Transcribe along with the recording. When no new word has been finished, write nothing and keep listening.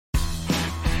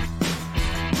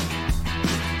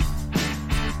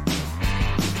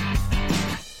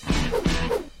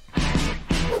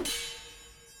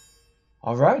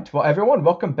All right. Well, everyone,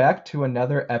 welcome back to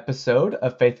another episode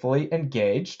of Faithfully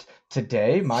Engaged.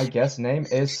 Today, my guest name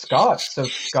is Scott. So,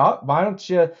 Scott, why don't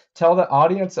you tell the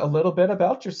audience a little bit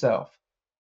about yourself?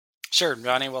 Sure,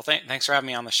 Johnny. Well, thanks for having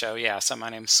me on the show. Yeah, so my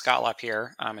name's Scott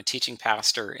LaPierre. I'm a teaching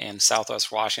pastor in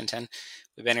Southwest Washington.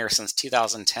 We've been here since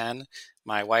 2010.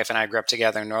 My wife and I grew up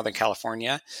together in Northern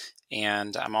California,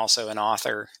 and I'm also an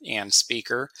author and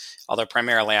speaker. Although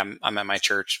primarily I'm at my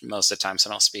church most of the time, so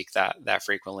I don't speak that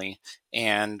frequently.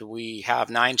 And we have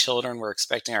 9 children. We're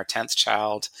expecting our 10th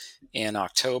child in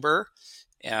October.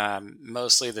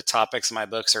 Mostly the topics in my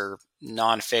books are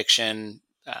nonfiction,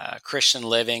 Christian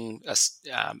living,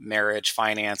 marriage,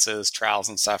 finances, trials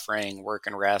and suffering, work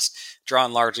and rest,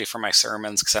 drawn largely from my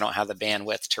sermons because I don't have the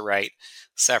bandwidth to write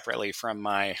separately from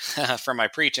my from my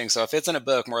preaching. So if it's in a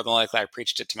book, more than likely I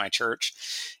preached it to my church.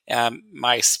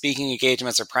 My speaking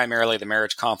engagements are primarily the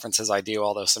marriage conferences I do,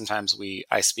 although sometimes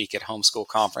I speak at homeschool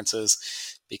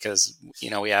conferences because we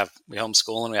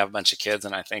homeschool and we have a bunch of kids,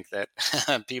 and I think that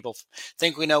people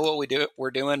think we know what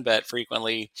we're doing, but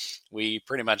frequently we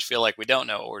pretty much feel like we don't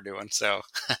know what we're doing. So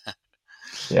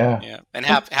Yeah. yeah, and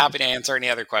happy to answer any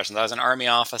other questions. I was an Army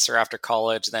officer after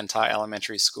college, then taught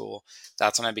elementary school.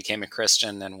 That's when I became a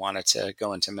Christian and wanted to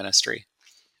go into ministry.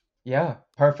 Yeah,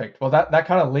 perfect. Well, that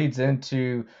kind of leads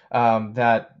into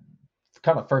that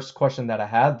kind of first question that I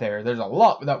had there. There's a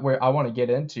lot that I want to get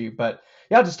into, but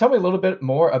yeah, just tell me a little bit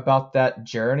more about that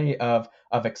journey of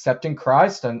accepting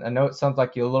Christ. And I know it sounds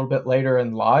like you a little bit later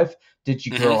in life. Did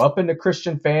you grow hmm up in a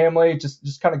Christian family?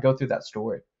 Just kind of go through that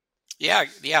story. Yeah.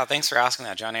 Thanks for asking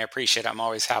that, Johnny. I appreciate it. I'm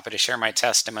always happy to share my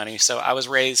testimony. So I was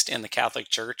raised in the Catholic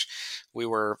Church. We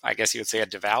were, I guess you would say, a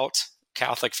devout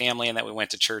Catholic family, and that we went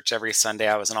to church every Sunday.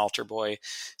 I was an altar boy.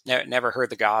 Never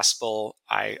heard the gospel.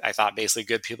 I thought basically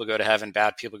good people go to heaven,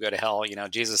 bad people go to hell.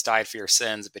 Jesus died for your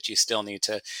sins, but you still need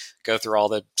to go through all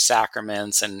the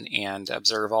sacraments and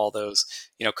observe all those,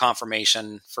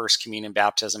 confirmation, first communion,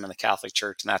 baptism in the Catholic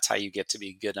Church, and that's how you get to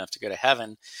be good enough to go to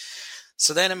heaven.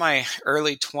 So then in my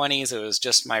early 20s, it was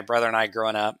just my brother and I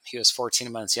growing up. He was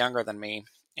 14 months younger than me,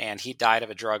 and he died of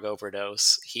a drug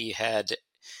overdose. He had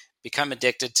become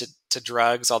addicted to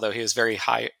drugs, although he was very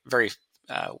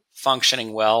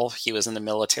functioning well. He was in the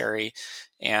military,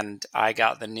 and I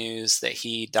got the news that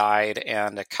he died,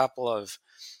 and a couple of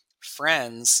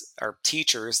friends or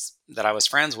teachers that I was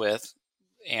friends with,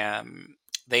 and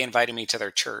they invited me to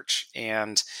their church,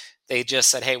 and they just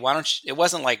said, "Hey, why don't you?" It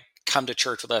wasn't like come to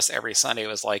church with us every Sunday. It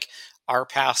was like our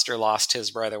pastor lost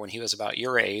his brother when he was about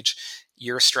your age.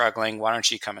 You're struggling. Why don't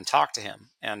you come and talk to him?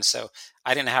 And so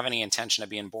I didn't have any intention of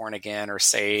being born again or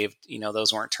saved.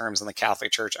 Those weren't terms in the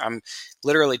Catholic Church. I'm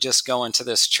literally just going to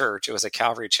this church. It was a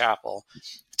Calvary chapel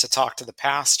to talk to the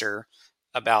pastor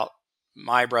about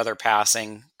my brother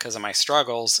passing because of my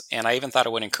struggles. And I even thought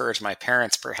it would encourage my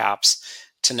parents perhaps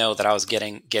to know that I was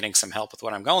getting some help with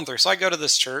what I'm going through. So I go to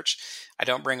this church. I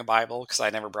don't bring a Bible because I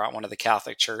never brought one to the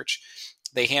Catholic Church.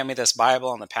 They hand me this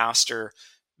Bible, and the pastor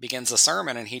begins the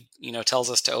sermon, and he tells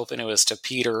us to open it to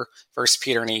Peter, First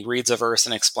Peter, and he reads a verse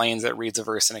and explains it, reads a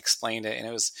verse and explained it. And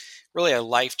it was really a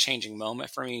life-changing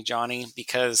moment for me, Johnny,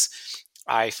 because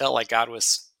I felt like God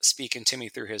was speaking to me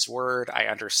through his word. I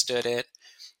understood it.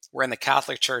 We're in the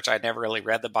Catholic Church. I'd never really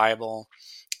read the Bible.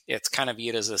 It's kind of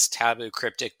viewed as this taboo,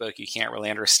 cryptic book you can't really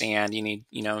understand. You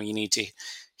need to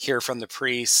hear from the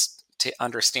priest to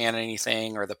understand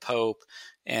anything, or the Pope,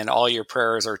 and all your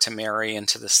prayers are to Mary and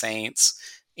to the saints.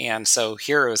 And so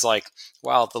here it was like,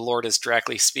 wow, the Lord is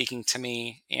directly speaking to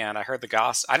me. And I heard the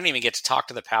gospel. I didn't even get to talk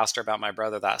to the pastor about my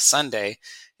brother that Sunday.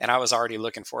 And I was already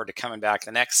looking forward to coming back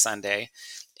the next Sunday.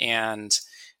 And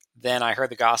then I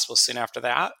heard the gospel soon after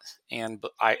that, and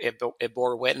it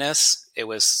bore witness. It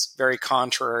was very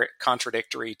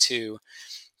contradictory to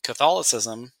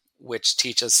Catholicism, which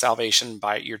teaches salvation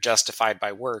by you're justified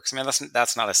by works. I mean,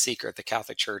 that's not a secret. The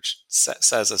Catholic Church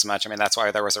says as much. I mean, that's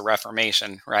why there was a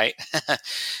Reformation, right?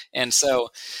 And so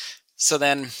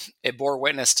then it bore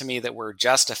witness to me that we're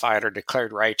justified or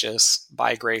declared righteous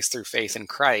by grace through faith in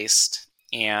Christ,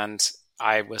 and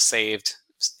I was saved,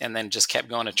 and then just kept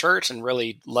going to church and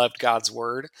really loved God's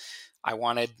word. I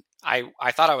wanted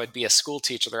I thought I would be a school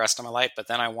teacher the rest of my life, but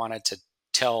then I wanted to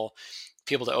tell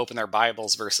people to open their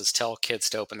Bibles versus tell kids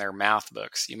to open their math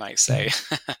books, you might say.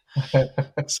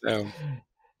 So,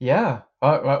 Yeah,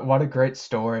 what a great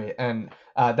story. And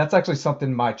that's actually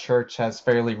something my church has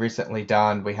fairly recently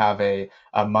done. We have a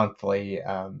monthly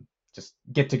just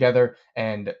get together,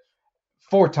 and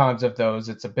 4 times of those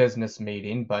it's a business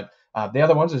meeting, but the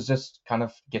other ones is just kind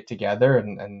of get together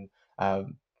and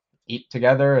eat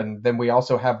together. And then we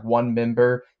also have one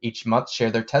member each month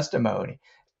share their testimony.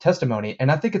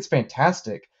 And I think it's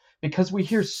fantastic because we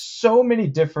hear so many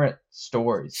different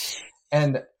stories.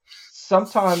 And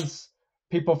sometimes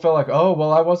people feel like, oh,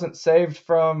 well, I wasn't saved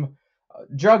from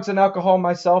drugs and alcohol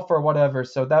myself or whatever,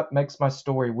 so that makes my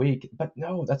story weak. But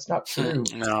no, that's not true.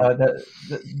 No.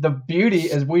 The beauty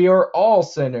is we are all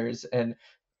sinners, and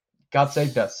God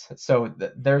saved us. So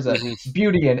there's a Hmm.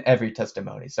 beauty in every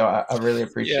testimony. So I really Yeah.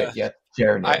 appreciate you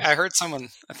sharing I yours. heard someone,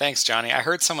 thanks, Johnny. I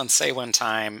heard someone say one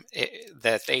time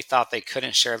that they thought they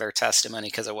couldn't share their testimony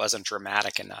because it wasn't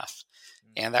dramatic enough.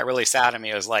 And that really saddened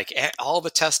me. It was like all the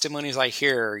testimonies I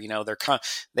hear,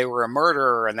 they were a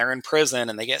murderer and they're in prison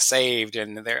and they get saved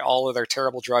and they're all of their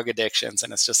terrible drug addictions.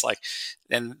 And it's just like,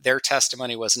 and their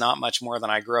testimony was not much more than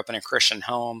I grew up in a Christian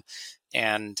home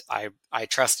and I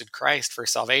trusted Christ for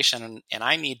salvation. And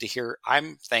I need to hear,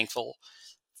 I'm thankful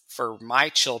for my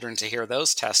children to hear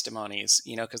those testimonies,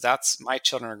 because that's my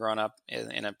children are growing up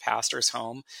in a pastor's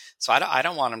home. So I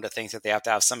don't want them to think that they have to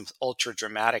have some ultra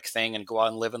dramatic thing and go out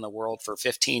and live in the world for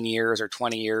 15 years or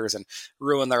 20 years and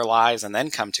ruin their lives and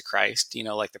then come to Christ,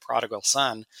 like the prodigal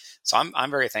son. So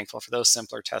I'm very thankful for those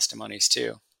simpler testimonies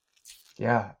too.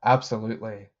 Yeah,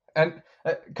 absolutely. And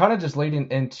kind of just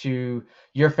leading into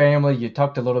your family, you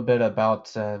talked a little bit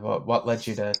about what led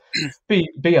you to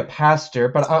be a pastor,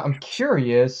 but I'm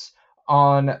curious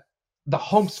on the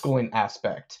homeschooling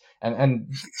aspect. And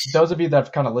those of you that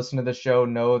have kind of listened to the show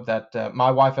know that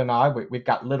my wife and I we've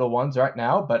got little ones right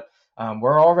now, but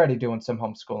we're already doing some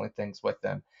homeschooling things with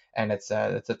them, and it's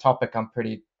a topic I'm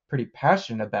pretty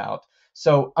passionate about.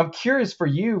 So I'm curious for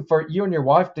you and your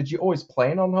wife, did you always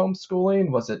plan on homeschooling?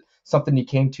 Was it something you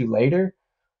came to later?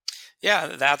 Yeah,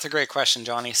 that's a great question,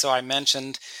 Johnny. So I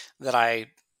mentioned that I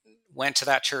went to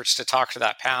that church to talk to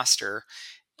that pastor.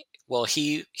 Well,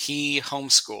 he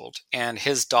homeschooled, and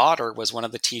his daughter was one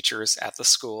of the teachers at the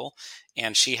school,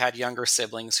 and she had younger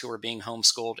siblings who were being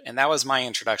homeschooled, and that was my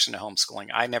introduction to homeschooling.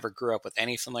 I never grew up with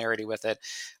any familiarity with it.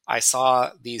 I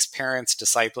saw these parents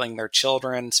discipling their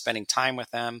children, spending time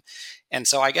with them. And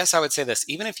so I guess I would say this,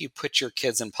 even if you put your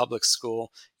kids in public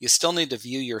school, you still need to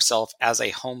view yourself as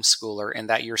a homeschooler and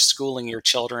that you're schooling your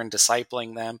children,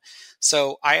 discipling them.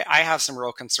 So I have some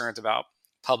real concerns about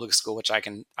public school, which I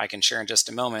can share in just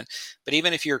a moment. But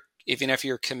even if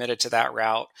you're committed to that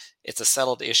route, it's a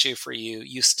settled issue for you.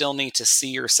 You still need to see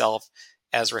yourself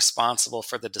as responsible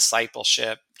for the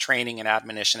discipleship, training, and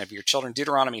admonition of your children.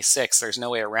 Deuteronomy 6, there's no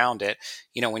way around it.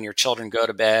 When your children go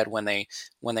to bed, when they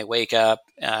wake up,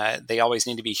 they always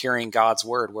need to be hearing God's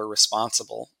word. We're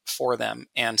responsible for them.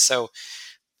 And so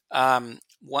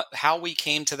how we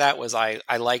came to that was I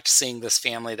liked seeing this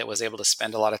family that was able to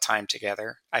spend a lot of time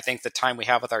together. I think the time we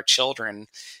have with our children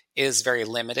is very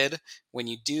limited. When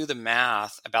you do the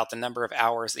math about the number of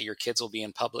hours that your kids will be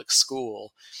in public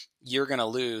school, you're going to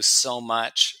lose so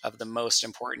much of the most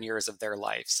important years of their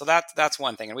life. So that's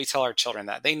one thing, and we tell our children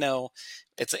that. They know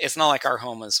it's not like our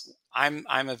home is. I'm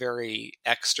a very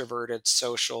extroverted,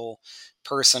 social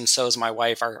person. So is my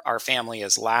wife. Our family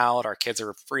is loud. Our kids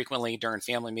are frequently during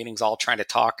family meetings all trying to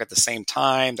talk at the same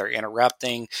time. They're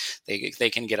interrupting. They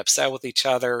can get upset with each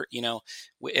other.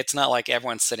 It's not like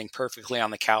everyone's sitting perfectly on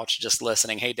the couch just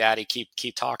listening. Hey, Daddy,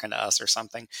 keep talking to us or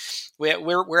something.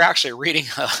 We're actually reading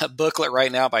a booklet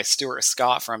right now by Stuart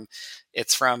Scott from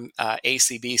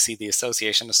ACBC, the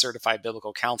Association of Certified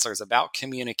Biblical Counselors, about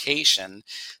communication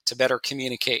to better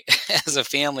communicate as a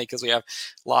family because we have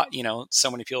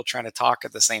so many people trying to talk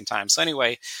at the same time. So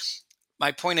anyway,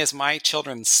 my point is my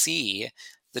children see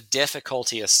the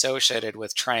difficulty associated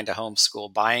with trying to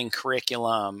homeschool, buying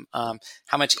curriculum,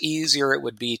 how much easier it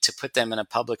would be to put them in a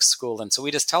public school. And so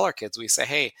we just tell our kids, we say,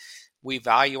 hey, we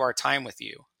value our time with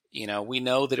you. We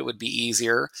know that it would be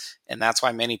easier, and that's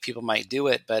why many people might do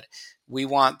it, but we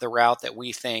want the route that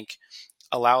we think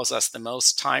allows us the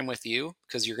most time with you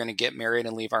because you're going to get married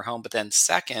and leave our home. But then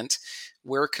second,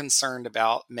 we're concerned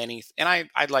about and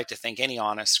I'd like to think any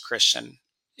honest Christian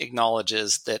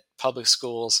acknowledges that public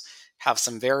schools have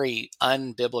some very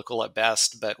unbiblical at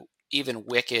best, but even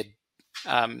wicked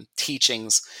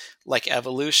teachings like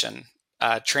evolution,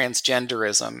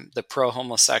 transgenderism, the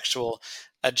pro-homosexual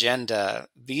agenda.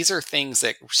 These are things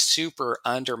that super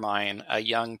undermine a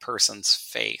young person's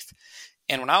faith.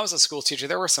 And when I was a school teacher,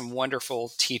 there were some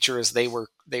wonderful teachers. They were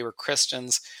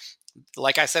Christians.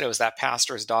 Like I said, it was that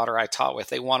pastor's daughter I taught with.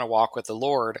 They want to walk with the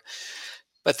Lord,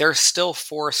 but they're still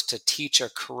forced to teach a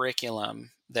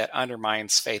curriculum that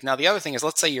undermines faith. Now, the other thing is,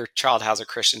 let's say your child has a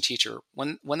Christian teacher.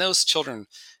 When those children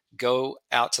go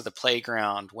out to the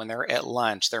playground, when they're at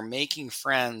lunch, they're making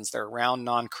friends, they're around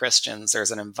non-Christians.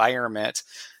 There's an environment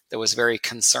that was very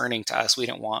concerning to us. We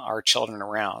didn't want our children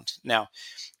around. Now,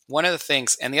 one of the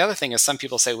things, and the other thing is some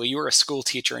people say, well, you were a school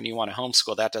teacher and you want to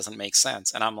homeschool. That doesn't make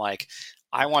sense. And I'm like,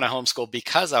 I want to homeschool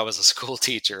because I was a school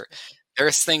teacher.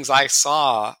 There's things I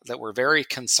saw that were very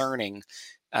concerning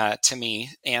to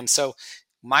me. And so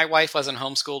my wife wasn't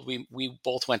homeschooled. We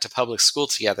both went to public school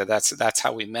together. That's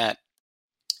how we met.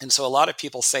 And so a lot of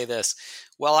people say this,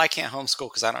 well, I can't homeschool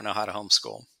because I don't know how to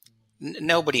homeschool.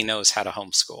 Nobody knows how to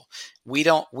homeschool. We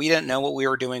didn't know what we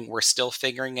were doing. We're still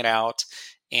figuring it out.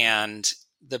 And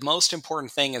the most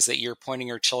important thing is that you're pointing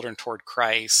your children toward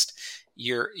Christ.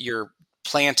 You're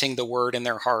planting the word in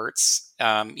their hearts.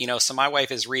 So my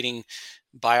wife is reading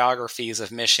biographies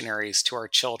of missionaries to our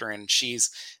children.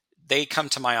 They come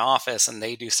to my office and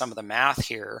they do some of the math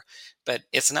here, but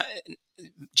it's not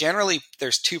generally.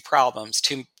 There's two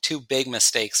big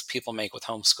mistakes people make with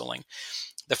homeschooling.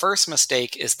 The first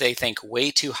mistake is they think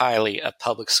way too highly of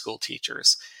public school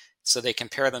teachers. So they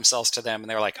compare themselves to them and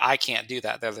they're like, I can't do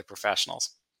that. They're the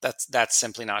professionals. That's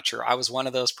simply not true. I was one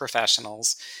of those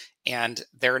professionals, and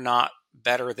they're not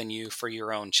better than you for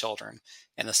your own children.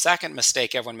 And the second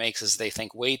mistake everyone makes is they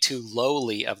think way too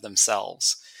lowly of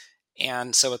themselves.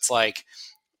 And so it's like,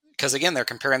 because again, they're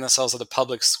comparing themselves to the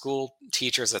public school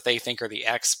teachers that they think are the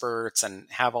experts and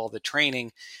have all the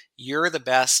training. You're the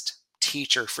best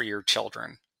teacher for your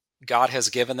children. God has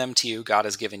given them to you. God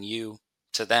has given you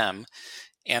to them.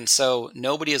 And so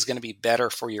nobody is going to be better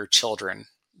for your children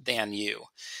than you.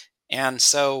 And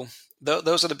so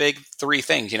those are the big three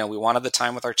things. We wanted the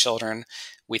time with our children.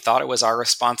 We thought it was our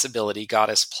responsibility. God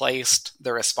has placed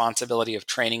the responsibility of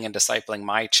training and discipling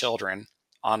my children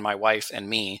on my wife and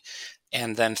me.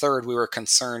 And then third, we were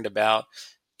concerned about,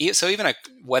 so even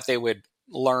what they would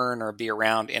learn or be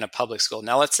around in a public school.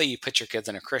 Now, let's say you put your kids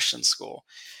in a Christian school.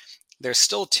 There's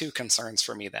still two concerns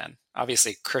for me then.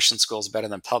 Obviously, Christian school is better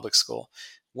than public school.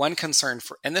 One concern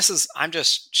and I'm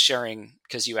just sharing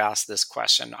because you asked this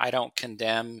question. I don't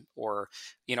condemn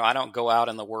I don't go out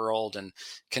in the world and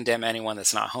condemn anyone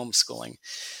that's not homeschooling.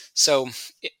 So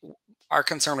our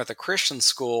concern with the Christian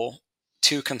school,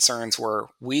 two concerns were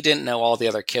we didn't know all the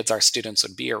other kids our kids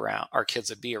would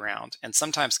be around. And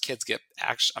sometimes kids get,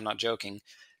 actually, I'm not joking,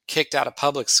 kicked out of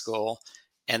public school,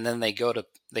 and then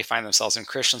they find themselves in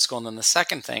Christian school. And then the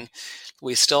second thing,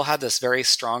 we still had this very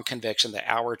strong conviction that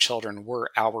our children were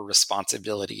our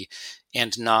responsibility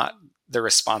and not the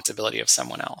responsibility of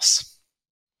someone else.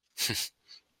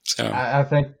 So, I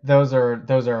think those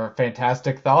are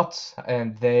fantastic thoughts,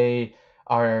 and they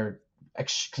are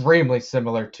extremely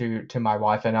similar to my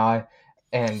wife and I.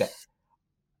 And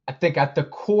I think at the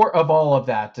core of all of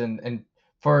that, and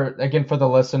for the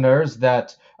listeners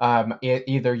that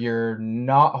either you're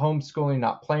not homeschooling,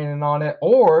 not planning on it,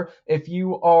 or if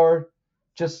you are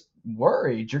just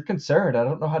worried, you're concerned, I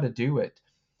don't know how to do it.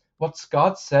 What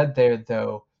Scott said there,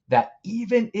 though, that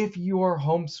even if you are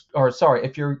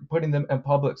if you're putting them in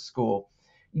public school,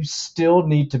 you still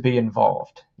need to be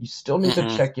involved. You still need to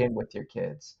mm-hmm, check in with your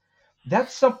kids.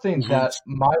 That's something mm-hmm, that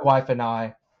my wife and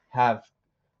I have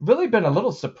really been a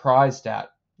little surprised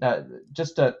at.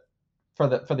 Just to, for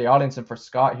the audience and for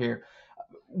Scott here,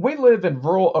 we live in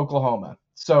rural Oklahoma,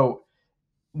 so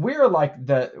we're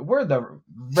the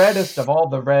reddest of all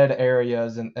the red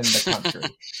areas in the country,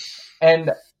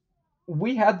 and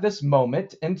we had this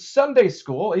moment in Sunday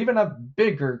school, even a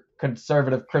bigger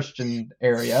conservative Christian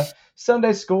area,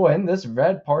 Sunday school in this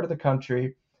red part of the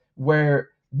country, where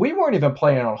we weren't even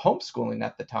planning on homeschooling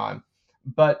at the time.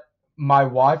 But my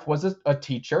wife was a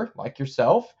teacher like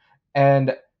yourself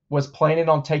and was planning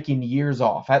on taking years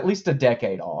off, at least a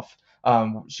decade off.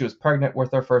 She was pregnant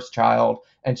with her first child,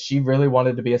 and she really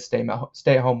wanted to be a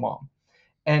stay-at-home mom.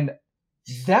 And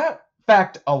that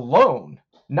fact alone,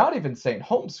 not even saying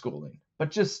homeschooling,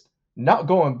 but just not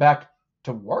going back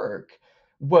to work,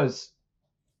 was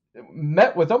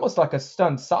met with almost like a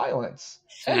stunned silence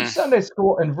in mm-hmm, Sunday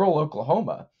school in rural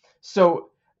Oklahoma. So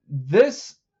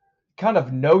this kind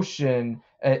of notion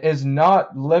is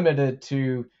not limited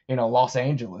to Los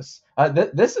Angeles.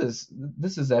 This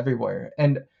is everywhere,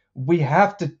 and we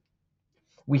have to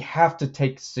we have to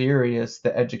take serious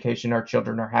the education our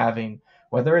children are having,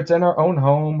 whether it's in our own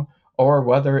home or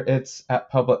whether it's at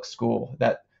public school.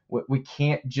 That we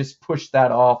can't just push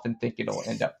that off and think it'll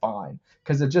end up fine,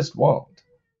 because it just won't.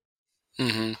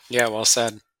 mm-hmm. Yeah, well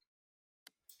said.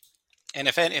 And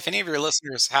if any of your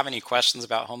listeners have any questions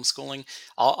about homeschooling,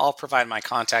 I'll provide my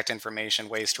contact information,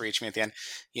 ways to reach me at the end.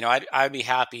 I'd be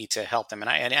happy to help them. And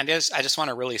I just want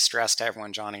to really stress to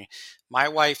everyone, Johnny, my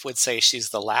wife would say she's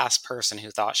the last person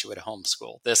who thought she would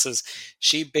homeschool.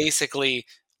 She basically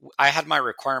I had my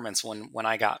requirements when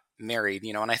I got married,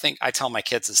 you know, and I think I tell my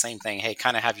kids the same thing. Hey,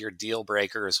 kind of have your deal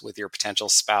breakers with your potential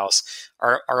spouse.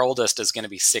 Our oldest is going to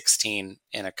be 16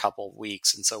 in a couple of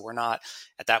weeks, and so we're not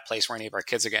at that place where any of our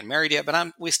kids are getting married yet.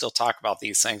 But we still talk about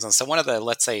these things. And so one of the,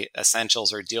 let's say,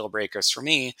 essentials or deal breakers for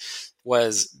me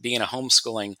was being a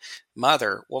homeschooling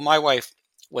mother. Well, my wife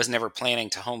was never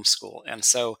planning to homeschool, and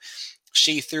so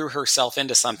she threw herself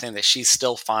into something that she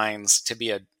still finds to be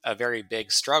a very big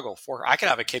struggle for her. I could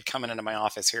have a kid coming into my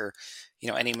office here, you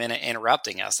know, any minute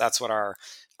interrupting us. That's what our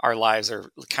lives are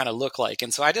kind of look like.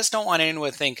 And so I just don't want anyone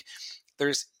to think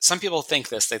there's some people think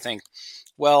this. They think,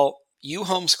 well, you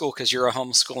homeschool because you're a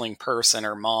homeschooling person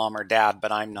or mom or dad,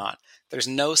 but I'm not. There's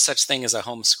no such thing as a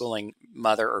homeschooling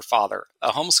mother or father.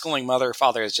 A homeschooling mother or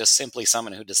father is just simply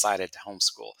someone who decided to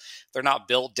homeschool. They're not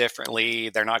built differently.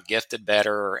 They're not gifted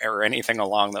better or anything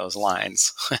along those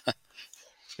lines.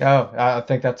 Yeah, I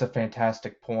think that's a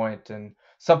fantastic point and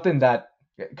something that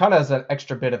kind of as an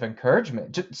extra bit of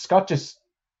encouragement. Scott just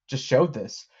showed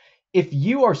this. If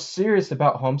you are serious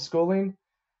about homeschooling,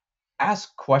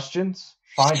 ask questions,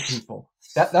 find people.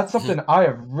 That's something I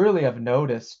have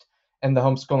noticed in the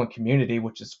homeschooling community,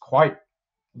 which is quite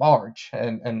large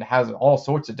and has all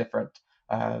sorts of different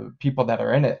people that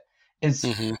are in it. Is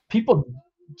Mm-hmm. people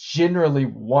generally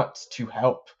want to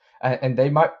help, and they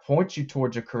might point you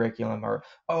towards a curriculum or,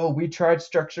 oh, we tried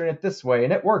structuring it this way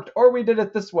and it worked, or we did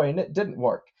it this way and it didn't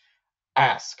work.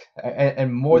 Ask,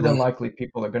 and more than Mm-hmm. likely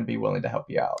people are going to be willing to help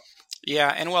you out.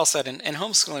 Yeah, and well said. And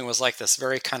homeschooling was like this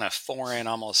very kind of foreign,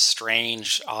 almost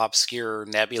strange, obscure,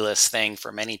 nebulous thing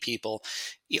for many people,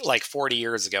 like 40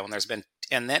 years ago. And there's been,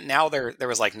 and then now there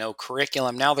was like no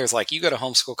curriculum. Now there's like you go to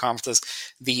homeschool conferences,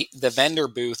 the vendor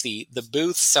booth, the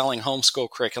booths selling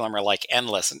homeschool curriculum are like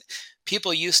endless. And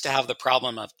people used to have the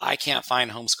problem of I can't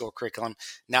find homeschool curriculum.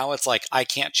 Now it's like I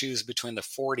can't choose between the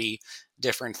 40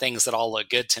 different things that all look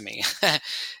good to me.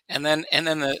 And then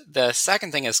the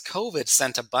second thing is COVID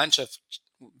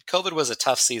was a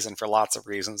tough season for lots of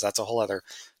reasons. That's a whole other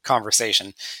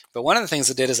conversation. But one of the things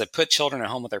it did is it put children at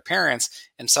home with their parents,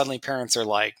 and suddenly parents are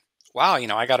like, wow, you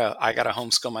know, I gotta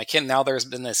homeschool my kid. Now there's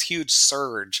been this huge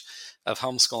surge of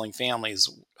homeschooling families,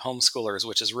 homeschoolers,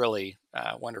 which is really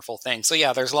a wonderful thing. So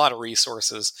yeah, there's a lot of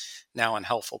resources now and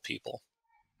helpful people.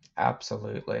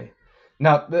 Absolutely.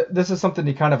 Now, this is something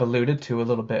you kind of alluded to a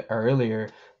little bit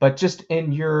earlier, but just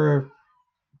in your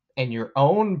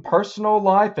own personal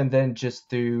life, and then just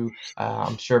through,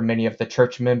 I'm sure many of the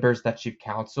church members that you've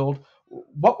counseled,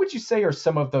 what would you say are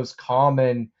some of those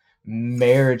common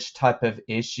marriage type of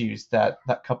issues that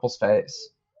couples face?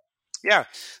 Yeah.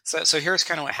 So here's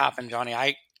kind of what happened, Johnny.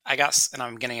 I got, and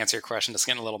I'm going to answer your question, just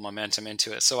getting a little momentum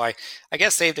into it. So I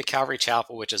get saved at Calvary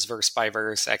Chapel, which is verse by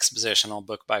verse, expositional,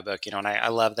 book by book, you know, and I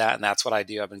love that. And that's what I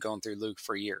do. I've been going through Luke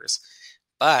for years.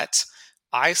 But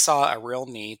I saw a real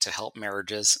need to help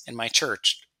marriages in my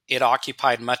church. It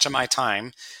occupied much of my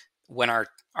time when our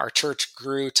church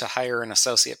grew to hire an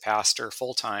associate pastor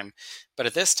full time. But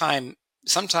at this time,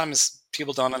 sometimes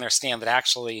people don't understand that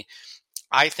actually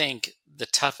I think the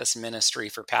toughest ministry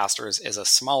for pastors is a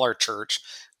smaller church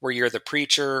where you're the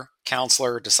preacher,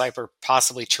 counselor, discipler,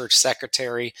 possibly church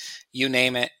secretary, you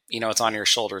name it, you know, it's on your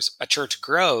shoulders. A church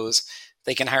grows,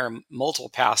 they can hire multiple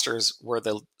pastors where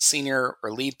the senior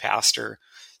or lead pastor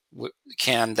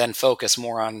can then focus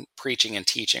more on preaching and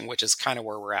teaching, which is kind of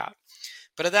where we're at.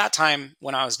 But at that time,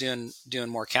 when I was doing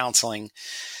more counseling,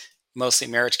 mostly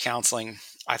marriage counseling,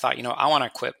 I thought, you know, I want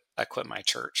to equip my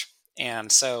church.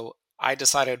 And so I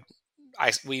decided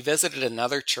we visited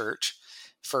another church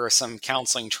for some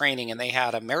counseling training, and they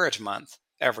had a marriage month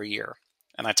every year.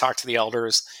 And I talked to the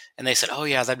elders, and they said, "Oh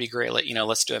yeah, that'd be great.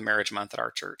 Let's do a marriage month at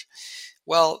our church."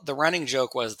 Well, the running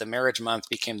joke was the marriage month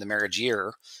became the marriage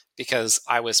year because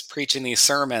I was preaching these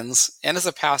sermons, and as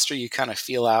a pastor, you kind of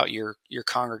feel out your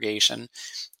congregation,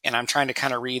 and I'm trying to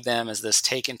kind of read them. Is this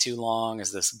taking too long?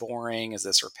 Is this boring? Is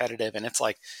this repetitive? And it's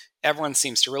like everyone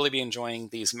seems to really be enjoying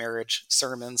these marriage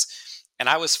sermons. And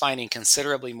I was finding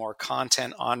considerably more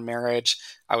content on marriage.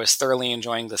 I was thoroughly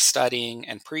enjoying the studying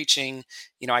and preaching.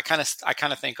 You know, I kind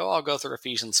of think, oh, I'll go through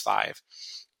Ephesians 5.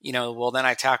 You know, well, then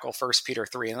I tackle First Peter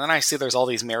 3. And then I see there's all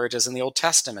these marriages in the Old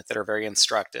Testament that are very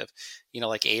instructive, you know,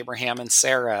 like Abraham and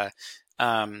Sarah,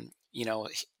 you know,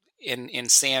 in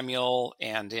Samuel,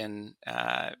 and in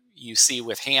you see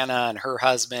with Hannah and her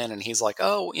husband, and he's like,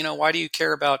 oh, you know, why do you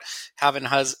care about having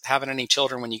any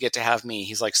children when you get to have me?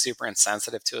 He's like super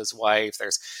insensitive to his wife.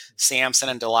 There's Samson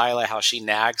and Delilah, how she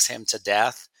nags him to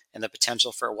death, and the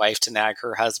potential for a wife to nag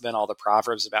her husband, all the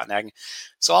proverbs about nagging.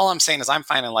 So all I'm saying is I'm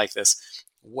finding like this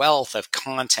wealth of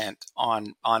content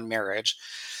on marriage.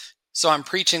 So I'm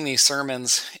preaching these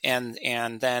sermons, and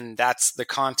then that's the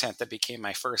content that became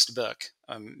my first book,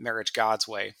 Marriage God's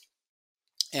Way.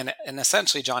 And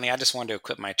essentially, Johnny, I just wanted to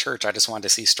equip my church. I just wanted to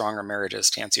see stronger marriages,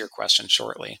 to answer your question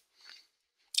shortly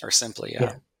or simply.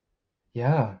 Yeah.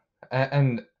 Yeah. Yeah.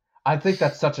 And I think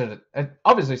that's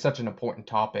obviously such an important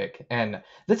topic. And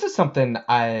this is something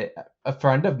a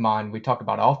friend of mine, we talk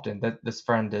about often, that this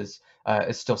friend is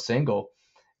still single.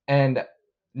 And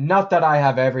not that I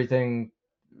have everything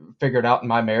figured out in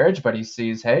my marriage, but he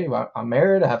sees, hey, well, I'm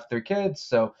married, I have 3 kids.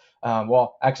 So,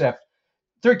 well, actually, I have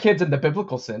 3 kids in the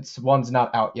biblical sense. One's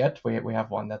not out yet. We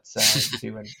have one that's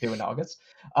due in August.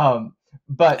 Um,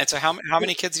 but And so, how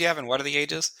many kids do you have, and what are the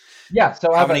ages? yeah,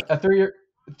 so I How have many? a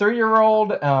 3-year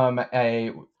old,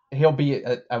 a he'll be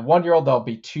a 1-year old that'll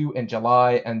be 2 in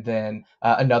July, and then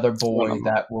another boy Wow.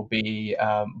 that will be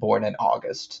born in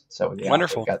August. So yeah, we've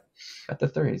Wonderful, got the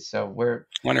threes. So we're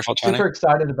wonderful, Johnny. super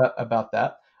excited about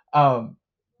that. Um,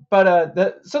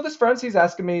 but so this friend, he's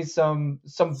asking me some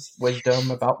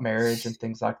wisdom about marriage and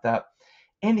things like that,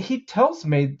 and he tells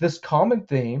me this common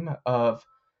theme of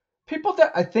people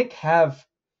that I think have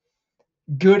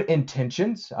good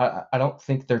intentions. I don't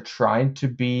think they're trying to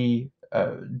be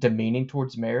demeaning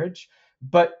towards marriage,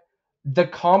 but the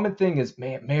common thing is,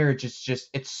 man, marriage is just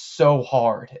it's so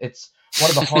hard. It's one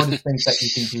of the hardest things that you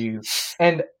can do,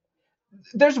 and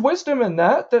there's wisdom in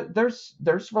that. That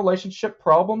there's relationship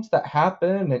problems that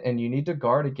happen, and you need to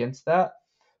guard against that.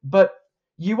 But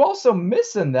you also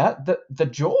miss in that the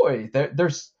joy.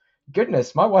 There's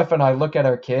goodness. My wife and I look at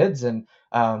our kids, and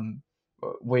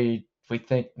we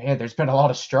think, man, there's been a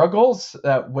lot of struggles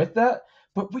with that,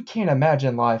 but we can't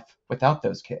imagine life without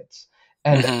those kids.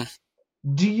 And Hmm.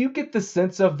 do you get the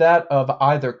sense of that of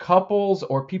either couples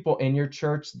or people in your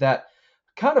church that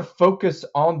kind of focus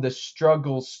on the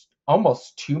struggles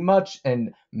almost too much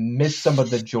and miss some of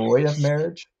the joy of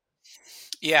marriage?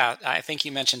 Yeah, I think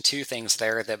you mentioned two things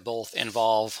there that both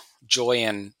involve joy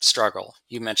and struggle.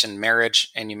 You mentioned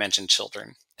marriage and you mentioned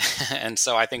children. And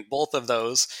so I think both of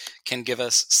those can give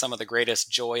us some of the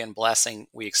greatest joy and blessing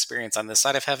we experience on this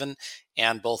side of heaven.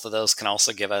 And both of those can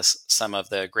also give us some of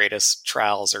the greatest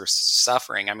trials or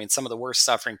suffering. I mean, some of the worst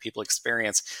suffering people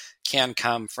experience can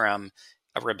come from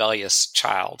a rebellious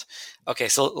child. Okay,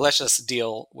 so let's just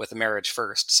deal with marriage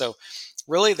first. So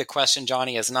really the question,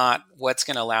 Johnny, is not what's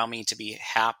going to allow me to be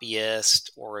happiest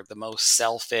or the most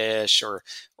selfish, or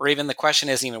even the question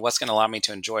isn't even what's going to allow me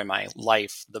to enjoy my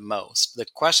life the most. The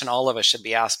question all of us should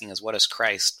be asking is, what does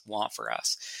Christ want for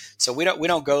us? So we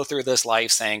don't go through this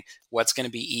life saying what's going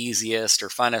to be easiest or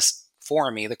funnest for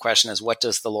me. The question is, what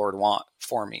does the Lord want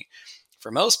for me?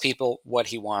 For most people, what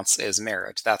he wants is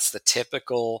marriage. That's the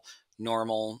typical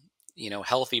normal,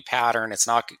 healthy pattern. It's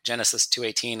not Genesis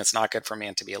 2:18. It's not good for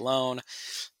man to be alone.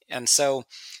 And so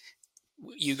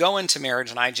you go into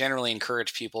marriage, and I generally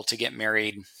encourage people to get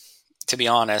married, to be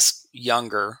honest,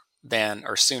 younger than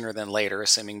or sooner than later,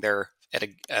 assuming they're at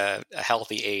a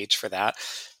healthy age for that.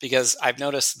 Because I've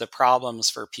noticed the problems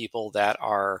for people that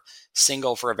are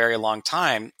single for a very long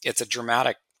time, it's a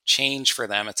dramatic change for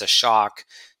them. It's a shock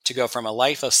to go from a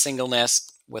life of singleness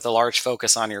with a large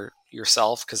focus on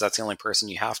yourself, because that's the only person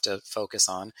you have to focus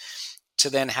on, to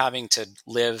then having to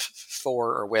live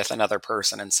for or with another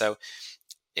person. And so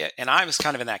and I was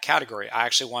kind of in that category. I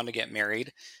actually wanted to get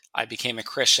married. I became a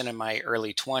Christian in my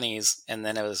early 20s, and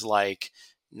then it was like,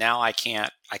 now I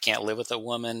can't live with a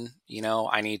woman,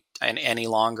 I need and any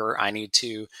longer. I need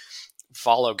to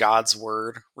follow God's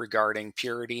word regarding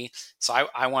purity. So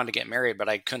I wanted to get married, but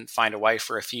I couldn't find a wife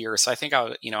for a few years. So I think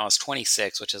I was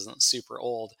 26, which isn't super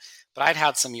old, but I'd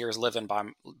had some years living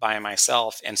by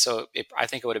myself. And so I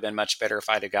think it would have been much better if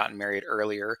I'd have gotten married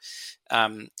earlier.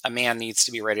 A man needs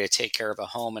to be ready to take care of a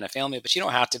home and a family, but you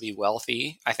don't have to be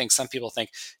wealthy. I think some people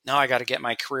think, no, I got to get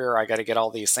my career. I got to get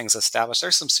all these things established.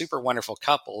 There's some super wonderful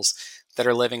couples that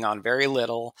are living on very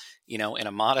little, in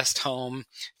a modest home.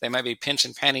 They might be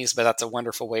pinching pennies, but that's a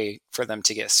wonderful way for them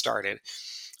to get started.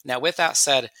 Now, with that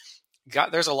said, God,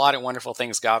 there's a lot of wonderful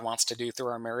things God wants to do through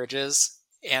our marriages.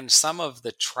 And some of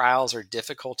the trials or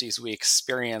difficulties we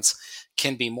experience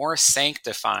can be more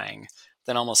sanctifying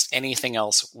than almost anything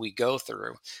else we go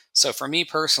through. So, for me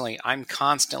personally, I'm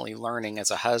constantly learning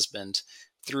as a husband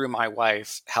through my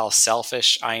wife how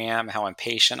selfish I am, how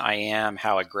impatient I am,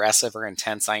 how aggressive or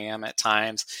intense I am at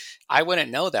times. I wouldn't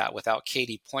know that without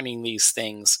Katie pointing these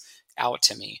things out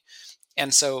to me.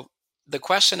 And so the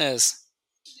question is,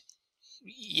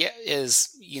 yeah,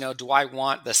 do I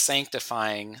want the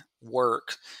sanctifying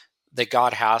work that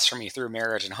God has for me through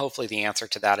marriage. And hopefully the answer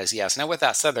to that is yes. Now, with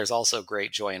that said, there's also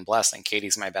great joy and blessing.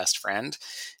 Katie's my best friend.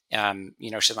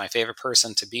 She's my favorite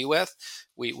person to be with.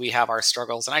 We have our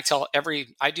struggles, and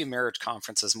I do marriage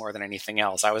conferences more than anything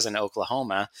else. I was in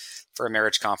Oklahoma for a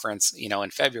marriage conference, in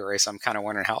February. So I'm kind of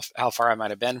wondering how far I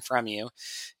might have been from you.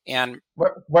 And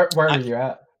Where I, are you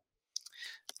at?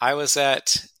 I was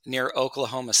at near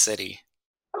Oklahoma City.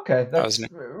 Okay, I was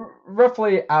that's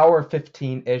roughly hour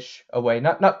 15-ish away.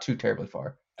 Not too terribly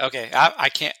far. Okay, I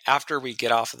can't. After we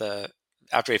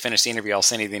finish the interview, I'll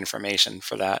send you the information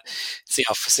for that. See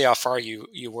how far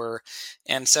you were.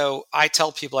 And so I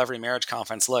tell people every marriage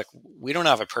conference, look, we don't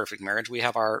have a perfect marriage. We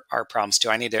have our problems too.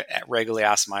 I need to regularly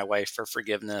ask my wife for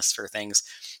forgiveness for things,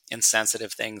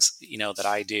 insensitive things, that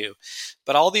I do.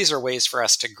 But all these are ways for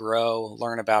us to grow,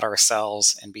 learn about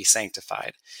ourselves, and be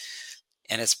sanctified.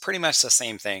 And it's pretty much the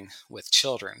same thing with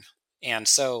children. And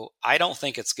so I don't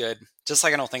think it's good, just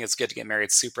like I don't think it's good to get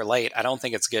married super late. I don't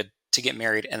think it's good to get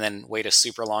married and then wait a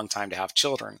super long time to have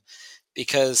children,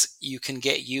 because you can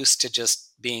get used to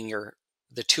just being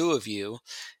the two of you.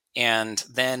 And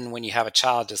then when you have a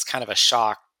child, it's kind of a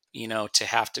shock, to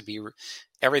have to be,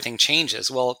 everything changes.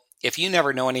 Well, if you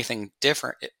never know anything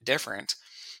different,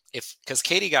 because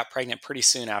Katie got pregnant pretty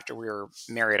soon after we were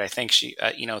married. I think she,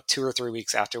 2 or 3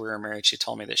 weeks after we were married, she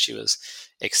told me that she was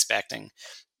expecting.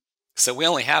 So we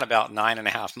only had about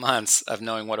 9.5 months of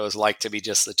knowing what it was like to be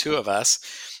just the two of us.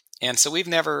 And so we've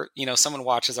never, someone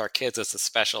watches our kids. It's a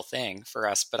special thing for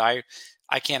us, but I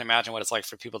can't imagine what it's like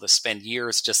for people to spend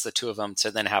years, just the two of them,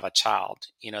 to then have a child.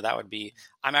 That would be,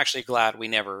 I'm actually glad we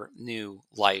never knew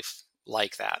life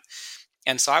like that.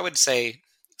 And so I would say,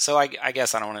 so I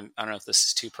guess I don't know if this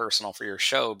is too personal for your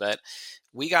show, but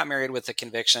we got married with the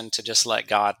conviction to just let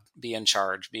God be in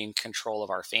charge, be in control of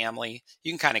our family.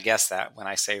 You can kind of guess that when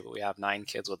I say we have 9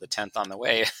 kids with a 10th on the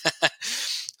way.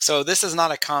 So this is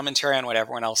not a commentary on what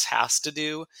everyone else has to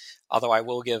do, although I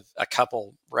will give a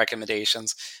couple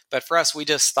recommendations. But for us, we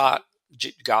just thought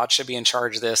God should be in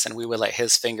charge of this, and we would let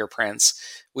his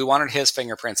fingerprints. We wanted his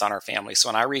fingerprints on our family. So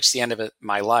when I reached the end of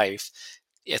my life,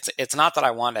 it's not that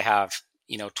I wanted to have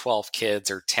 12 kids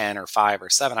or 10 or 5 or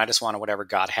 7. I just wanted whatever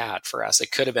God had for us.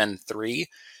 It could have been 3,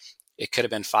 it could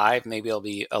have been 5, maybe it'll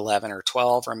be 11 or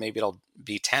 12, or maybe it'll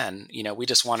be 10. We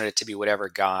just wanted it to be whatever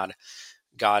God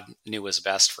knew was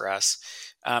best for us.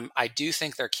 I do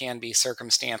think there can be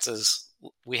circumstances.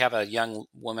 We have a young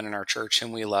woman in our church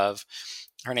whom we love.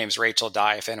 Her name's Rachel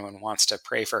Dye, if anyone wants to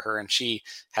pray for her. And she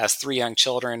has 3 young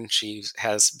children. She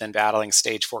has been battling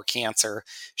stage 4 cancer.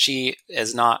 She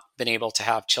has not been able to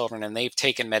have children, and they've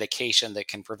taken medication that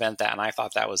can prevent that. And I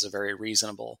thought that was a very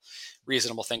reasonable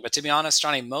thing. But to be honest,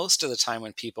 Johnny, most of the time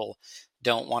when people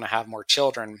don't want to have more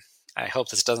children, I hope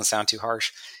this doesn't sound too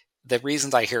harsh, the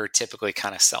reasons I hear are typically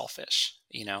kind of selfish.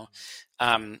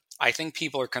 I think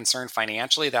people are concerned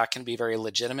financially. That can be very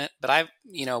legitimate. But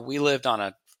we lived on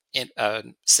a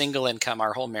single income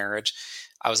our whole marriage.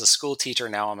 I was a school teacher.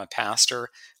 Now I'm a pastor.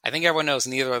 I think everyone knows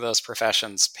neither of those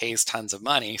professions pays tons of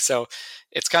money. So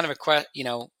it's kind of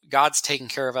God's taking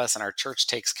care of us, and our church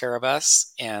takes care of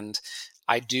us. And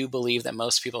I do believe that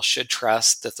most people should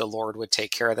trust that the Lord would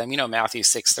take care of them. Matthew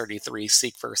 6:33,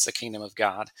 seek first the kingdom of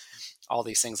God. All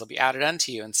these things will be added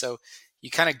unto you. And so you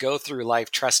kind of go through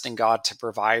life trusting God to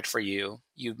provide for you.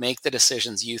 You make the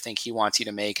decisions you think he wants you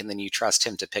to make, and then you trust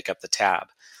him to pick up the tab,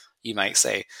 you might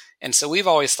say. And so we've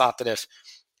always thought that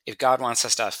if God wants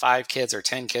us to have 5 kids or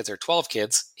 10 kids or 12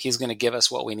 kids, he's going to give us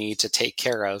what we need to take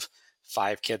care of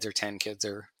 5 kids or 10 kids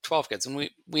or 12 kids. And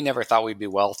we never thought we'd be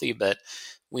wealthy, but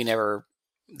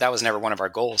that was never one of our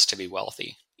goals to be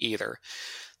wealthy either.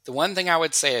 The one thing I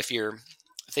would say, if you're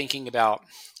thinking about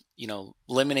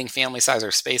limiting family size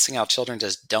or spacing out children,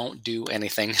 just don't do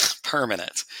anything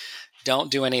permanent.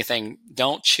 Don't do anything.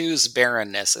 Don't choose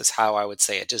barrenness is how I would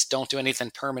say it. Just don't do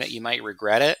anything permanent. You might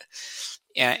regret it.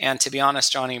 And to be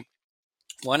honest, Johnny,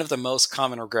 one of the most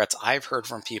common regrets I've heard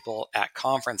from people at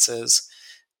conferences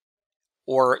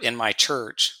or in my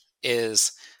church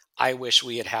is, I wish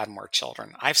we had had more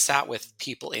children. I've sat with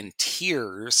people in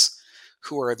tears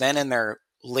who are then in their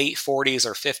late 40s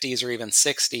or 50s or even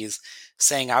 60s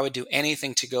saying, I would do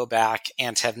anything to go back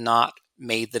and have not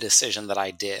made the decision that I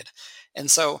did.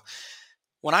 And so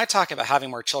when I talk about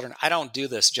having more children, I don't do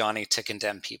this, Johnny, to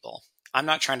condemn people. I'm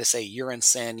not trying to say you're in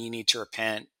sin, you need to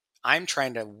repent. I'm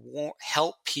trying to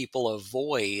help people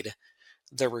avoid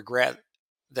the regret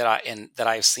that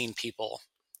I've seen people,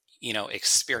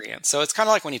 experience. So it's kind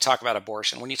of like when you talk about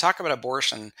abortion. When you talk about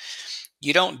abortion,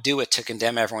 you don't do it to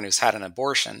condemn everyone who's had an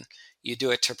abortion. You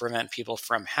do it to prevent people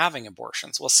from having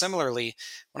abortions. Well, similarly,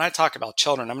 when I talk about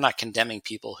children, I'm not condemning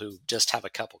people who just have a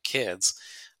couple kids.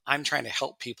 I'm trying to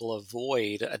help people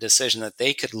avoid a decision that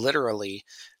they could literally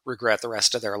regret the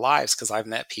rest of their lives, because I've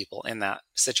met people in that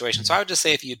situation. So I would just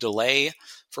say, if you delay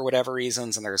for whatever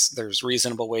reasons, and there's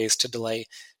reasonable ways to delay,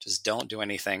 just don't do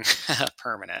anything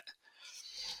permanent.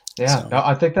 Yeah, So no,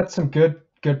 I think that's some good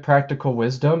practical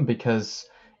wisdom because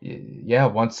yeah,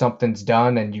 once something's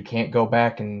done and you can't go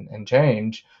back and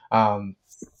change,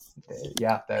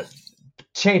 yeah, that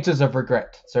chances of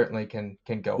regret certainly can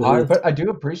go higher. mhm. But I do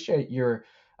appreciate your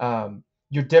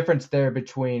difference there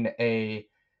between a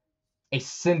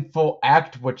sinful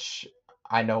act, which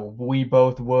I know we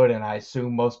both would, and I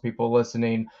assume most people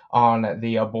listening on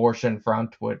the abortion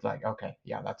front would like, okay,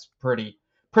 yeah, that's pretty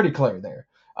clear there.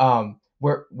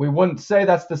 Where we wouldn't say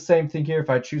that's the same thing here if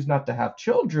I choose not to have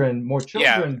more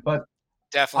Yeah, children, but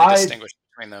definitely I distinguish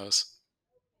between those.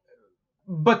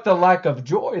 but the lack of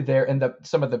joy there and the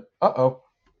some of the uh-oh.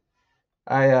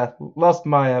 I lost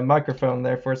my microphone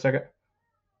there for a second.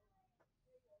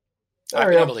 There I've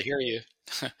we been able go. to hear you.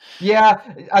 Yeah,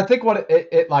 I think what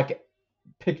it like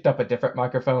picked up a different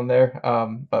microphone there,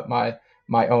 but my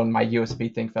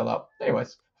USB thing fell out.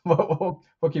 Anyways, we'll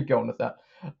keep going with that.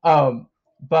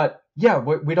 But yeah,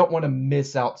 we don't want to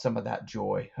miss out some of that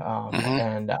joy, Hmm.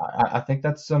 and I think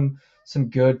that's some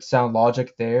good sound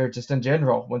logic there. Just in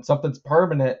general, when something's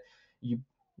permanent, you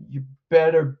you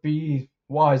better be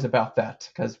wise about that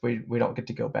because we don't get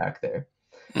to go back there.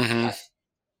 Hmm.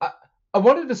 I, I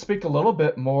wanted to speak a little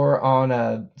bit more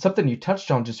on something you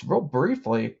touched on just real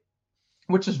briefly,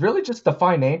 which is really just the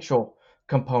financial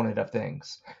component of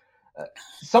things. Uh,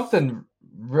 Something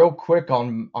real quick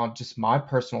on just my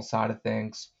personal side of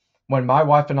things. When my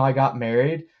wife and I got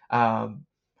married,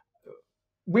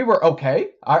 we were okay.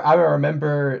 I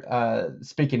remember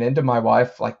speaking into my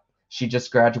wife like she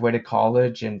just graduated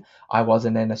college and I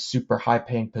wasn't in a super high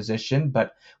paying position,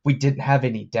 but we didn't have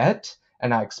any debt.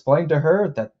 And I explained to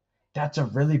her that that's a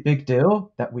really big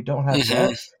deal that we don't have Hmm.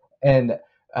 debt, and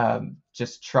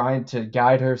just trying to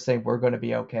guide her, saying we're going to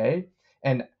be okay.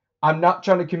 And I'm not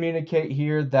trying to communicate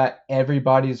here that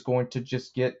everybody is going to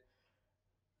just get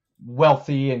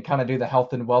wealthy and kind of do the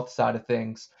health and wealth side of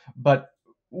things. But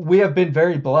we have been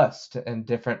very blessed in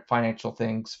different financial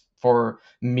things for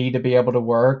me to be able to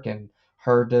work and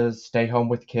her to stay home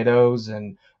with kiddos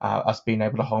and us being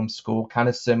able to homeschool, kind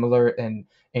of similar in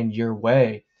your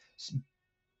way.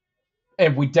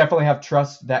 And we definitely have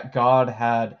trust that God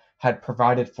had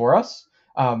provided for us.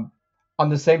 Um, on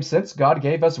the same sense, God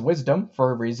gave us wisdom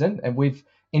for a reason, and we've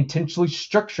intentionally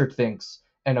structured things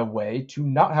in a way to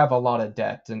not have a lot of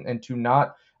debt and to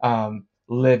not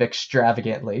live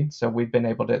extravagantly. So we've been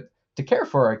able to care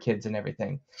for our kids and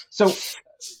everything. So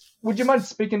would you mind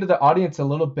speaking to the audience a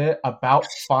little bit about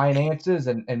finances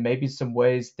and maybe some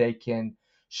ways they can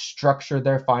structure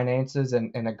their finances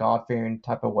in a God fearing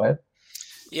type of way?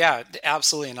 Yeah,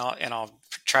 absolutely, and I'll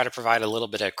try to provide a little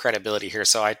bit of credibility here.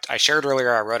 So I shared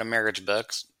earlier I wrote a marriage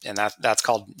book, and that's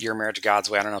called Your Marriage God's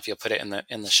Way. I don't know if you'll put it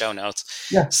in the show notes.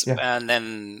 Yeah, yeah. And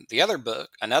then the other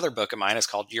book, another book of mine, is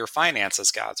called Your Finances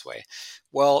God's Way.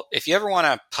 Well, if you ever want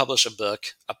to publish a book,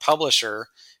 a publisher,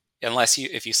 unless you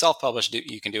if you self-publish,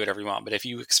 you can do whatever you want. But if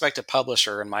you expect a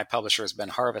publisher, and my publisher has been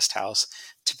Harvest House,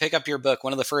 to pick up your book,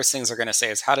 one of the first things they're going to say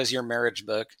is, how does your marriage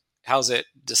book, how's it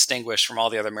distinguished from all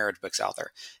the other marriage books out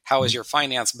there? How is your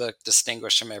finance book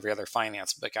distinguished from every other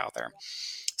finance book out there?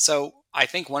 So I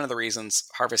think one of the reasons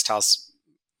Harvest House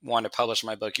wanted to publish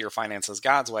my book, Your Finances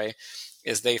God's Way,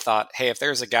 is they thought, hey, if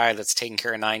there's a guy that's taking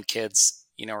care of 9 kids,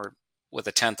 or with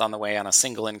a tenth on the way on a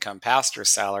single income pastor's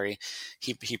salary,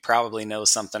 he probably knows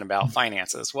something about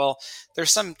finances. Well,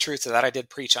 there's some truth to that. I did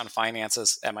preach on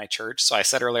finances at my church. So I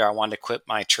said earlier I wanted to equip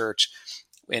my church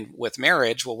with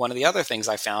marriage. Well, one of the other things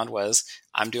I found was,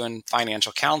 I'm doing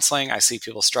financial counseling. I see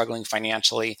people struggling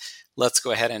financially. Let's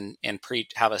go ahead and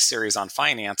have a series on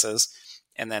finances.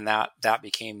 And then that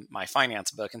became my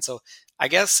finance book. And so I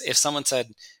guess if someone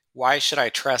said, why should I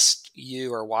trust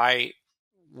you, or why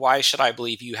should I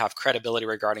believe you have credibility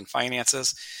regarding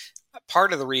finances?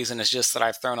 Part of the reason is just that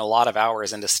I've thrown a lot of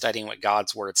hours into studying what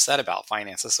God's word said about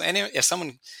finances. And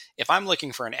if I'm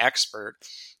looking for an expert,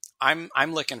 I'm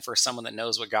looking for someone that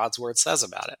knows what God's word says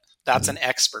about it. That's an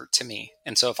expert to me.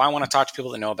 And so if I want to talk to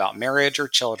people that know about marriage or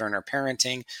children or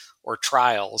parenting or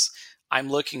trials, I'm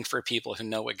looking for people who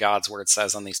know what God's word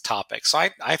says on these topics. So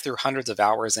I threw hundreds of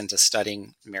hours into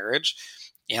studying marriage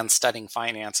and studying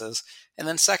finances. And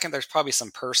then second, there's probably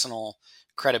some personal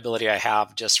credibility I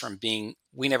have just from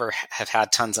we never have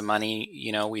had tons of money.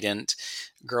 We didn't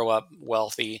grow up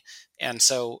wealthy. And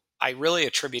so I really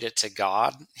attribute it to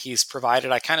God. He's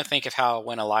provided. I kind of think of how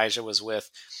when Elijah was with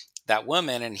that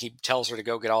woman and he tells her to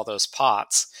go get all those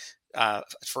pots,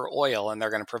 for oil, and they're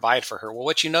going to provide for her. Well,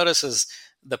 what you notice is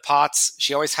the pots,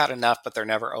 she always had enough, but they're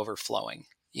never overflowing,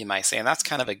 you might say. And that's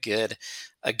kind of a good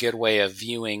way of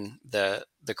viewing the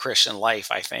Christian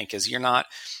life, I think. Is you're not,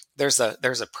 there's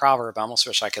a proverb, I almost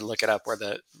wish I could look it up, where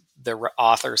the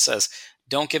author says,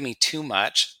 don't give me too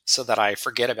much so that I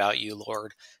forget about you,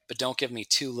 Lord, but don't give me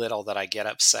too little that I get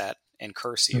upset and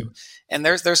curse you. Mm, And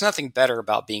there's nothing better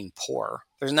about being poor.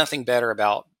 There's nothing better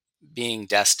about being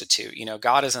destitute.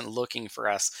 God isn't looking for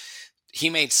us. He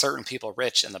made certain people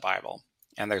rich in the Bible,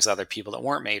 and there's other people that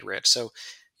weren't made rich. So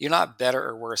you're not better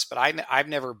or worse, but I've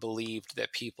never believed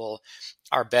that people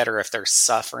are better if they're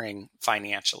suffering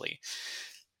financially.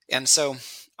 And so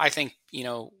I think,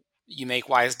 you make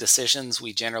wise decisions.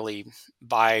 We generally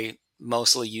buy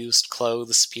mostly used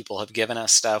clothes. People have given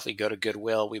us stuff. We go to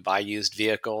Goodwill, we buy used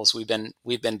vehicles. We've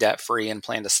been debt free and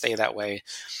plan to stay that way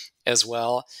as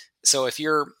well. So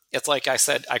it's like I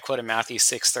said, I quoted Matthew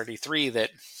 6:33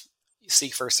 that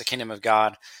seek first the kingdom of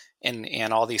God,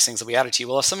 and all these things will be added to you.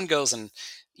 Well, if someone goes and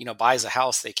buys a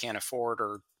house they can't afford,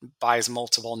 or buys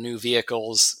multiple new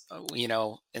vehicles,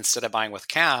 instead of buying with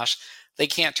cash, they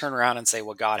can't turn around and say,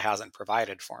 well, God hasn't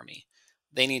provided for me.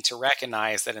 They need to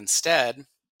recognize that instead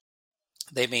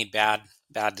they made bad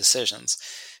decisions.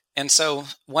 And so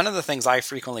one of the things I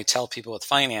frequently tell people with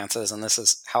finances, and this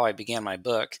is how I began my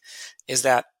book, is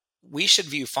that we should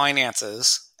view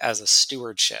finances as a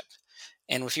stewardship.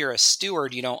 And if you're a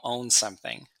steward, you don't own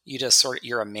something.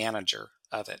 You're a manager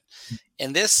of it.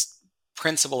 And this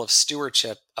principle of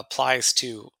stewardship applies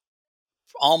to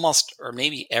almost, or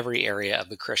maybe every area of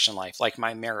the Christian life, like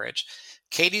my marriage.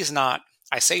 Katie's not,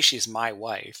 I say she's my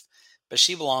wife, but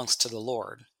she belongs to the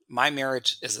Lord. My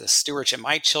marriage is a stewardship.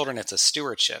 My children, it's a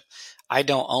stewardship. I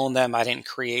don't own them. I didn't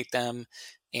create them,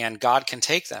 and God can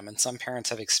take them. And some parents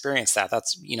have experienced that.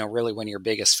 That's, really one of your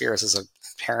biggest fears as a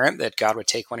parent, that God would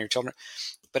take one of your children.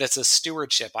 But it's a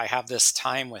stewardship. I have this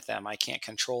time with them. I can't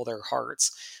control their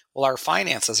hearts. Well, our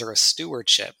finances are a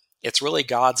stewardship. It's really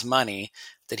God's money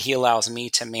that He allows me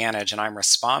to manage, and I'm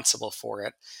responsible for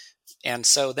it. And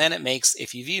so then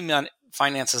if you view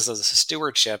finances as a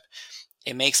stewardship,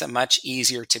 it makes it much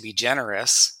easier to be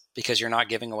generous, because you're not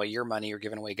giving away your money, you're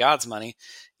giving away God's money.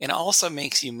 And it also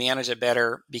makes you manage it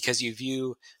better because you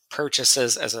view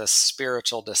purchases as a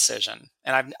spiritual decision.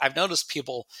 And I've noticed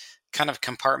people kind of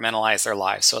compartmentalize their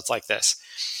lives. So it's like this.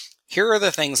 Here are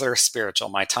the things that are spiritual: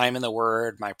 my time in the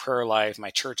Word, my prayer life, my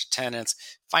church attendance.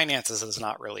 Finances is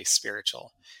not really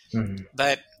spiritual. mm,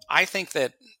 But I think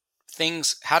that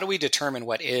how do we determine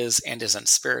what is and isn't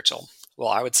spiritual? Well,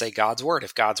 I would say God's Word.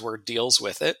 If God's Word deals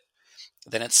with it,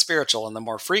 then it's spiritual. And the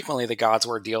more frequently the God's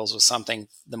Word deals with something,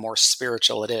 the more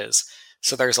spiritual it is.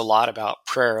 So there's a lot about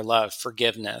prayer, love,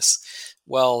 forgiveness.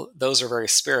 Well, those are very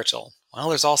spiritual. Well,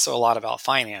 there's also a lot about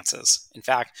finances. In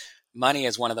fact, money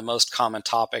is one of the most common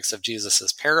topics of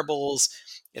Jesus's parables.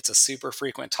 It's a super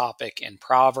frequent topic in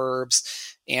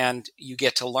Proverbs. And you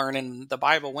get to learn in the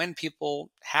Bible when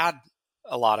people had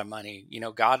a lot of money.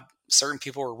 Certain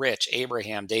people were rich: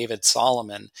 Abraham, David,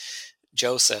 Solomon,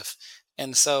 Joseph.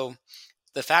 And so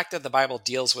the fact that the Bible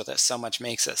deals with it so much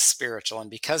makes it spiritual. And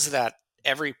because of that,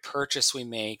 every purchase we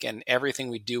make and everything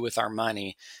we do with our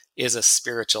money is a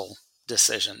spiritual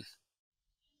decision.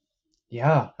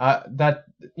 yeah, that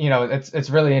it's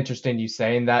really interesting you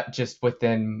saying that. Just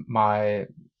within my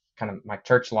kind of my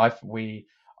church life, we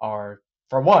are,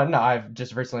 for one, I've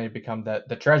just recently become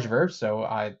the treasurer, so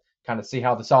I kind of see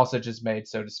how the sausage is made,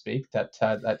 so to speak. That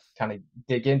kind of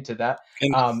dig into that,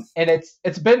 And and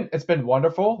it's been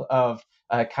wonderful of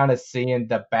kind of seeing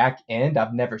the back end.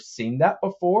 I've never seen that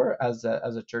before as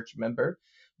a church member,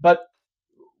 but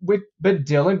we've been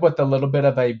dealing with a little bit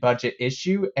of a budget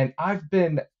issue, and I've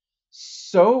been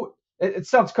it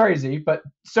sounds crazy, but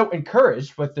so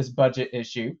encouraged with this budget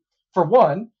issue. For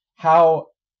one, how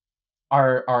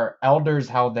our elders,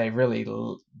 how they really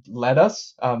led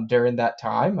us during that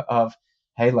time of,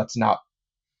 hey, let's not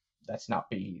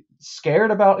be scared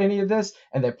about any of this,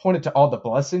 and they pointed to all the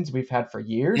blessings we've had for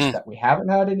years, mm, that we haven't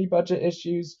had any budget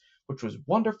issues, which was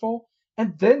wonderful.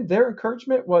 And then their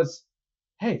encouragement was,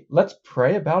 hey, let's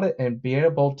pray about it and be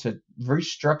able to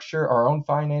restructure our own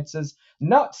finances,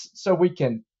 not so we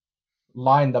can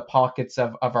line the pockets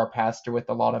of our pastor with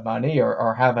a lot of money,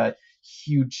 or have a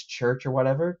huge church or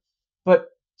whatever, but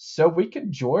so we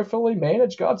can joyfully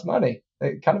manage God's money.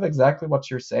 Kind of exactly what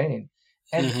you're saying.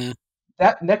 And mhm.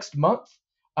 that next month,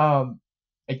 um,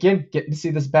 again, getting to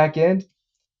see this back end,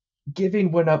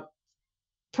 giving went up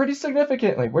pretty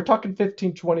significantly. We're talking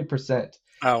 15-20%.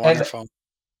 Oh, And wonderful.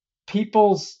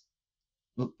 people's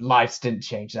lives didn't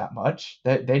change that much.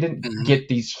 They didn't Mhm. get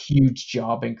these huge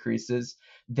job increases.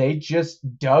 they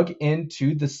just dug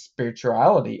into the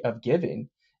spirituality of giving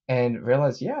and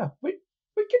realized, yeah, we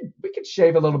could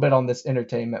shave a little bit on this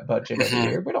entertainment budget over Hmm.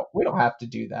 here. We don't have to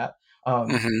do that.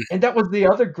 Hmm. And that was the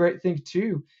other great thing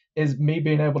too, is me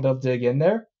being able to dig in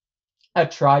there. I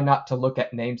try not to look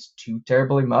at names too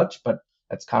terribly much, but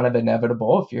that's kind of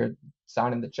inevitable if you're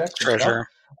signing the checks and Sure, stuff. sure.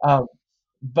 Um,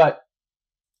 but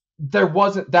there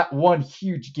wasn't that one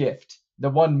huge gift, the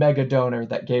one mega donor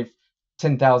that gave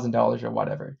 $10,000 or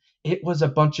whatever. It was a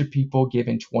bunch of people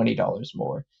giving $20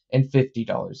 more and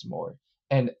 $50 more.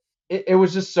 And it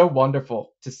was just so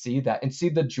wonderful to see that and see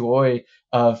the joy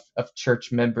of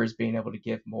church members being able to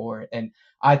give more. And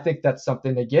I think that's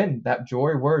something, again, that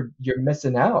joy word, you're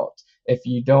missing out if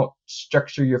you don't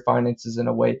structure your finances in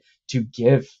a way to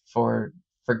give for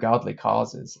godly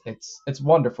causes. It's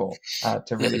wonderful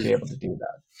to really be Hmm. able to do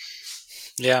that.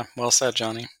 Yeah, well said,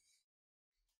 Johnny.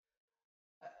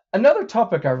 Another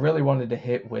topic I really wanted to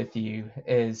hit with you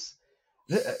is,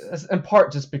 in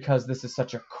part just because this is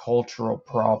such a cultural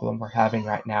problem we're having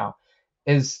right now,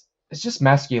 is it's just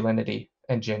masculinity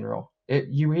in general.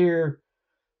 You hear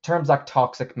terms like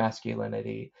toxic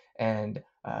masculinity and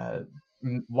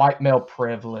white male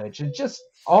privilege and just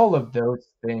all of those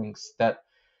things that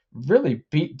really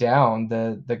beat down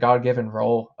the God-given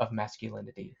role of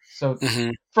masculinity. So Hmm.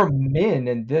 for men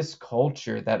in this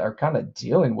culture that are kind of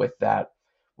dealing with that,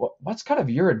 what's kind of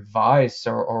your advice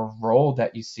or role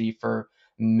that you see for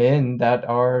men that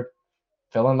are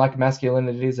feeling like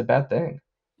masculinity is a bad thing?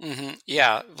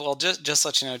 Yeah, well, just to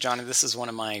let you know, Johnny, this is one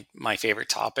of my favorite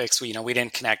topics. We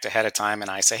didn't connect ahead of time, and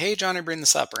I say, "Hey, Johnny, bring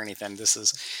this up" or anything.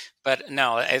 But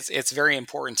no, it's very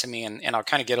important to me, and I'll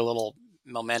kind of get a little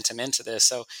momentum into this.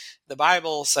 So, the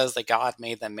Bible says that God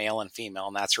made them male and female,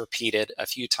 and that's repeated a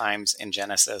few times in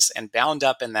Genesis. And bound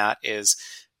up in that is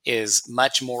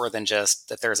much more than just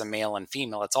that there's a male and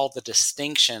female. It's all the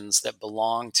distinctions that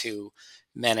belong to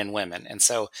men and women, and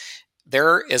so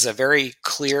there is a very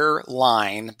clear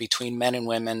line between men and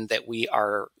women that we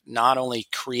are not only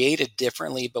created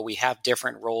differently, but we have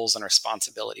different roles and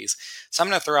responsibilities. So I'm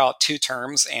going to throw out two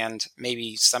terms, and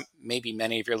maybe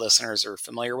many of your listeners are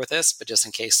familiar with this, but just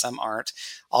in case some aren't,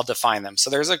 I'll define them.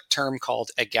 So there's a term called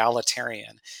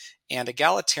egalitarian. And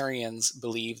egalitarians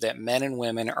believe that men and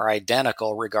women are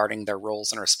identical regarding their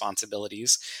roles and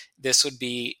responsibilities.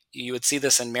 You would see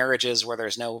this in marriages where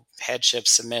there's no headship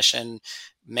submission.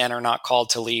 Men are not called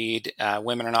to lead,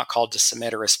 women are not called to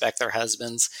submit or respect their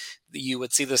husbands. You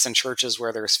would see this in churches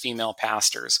where there's female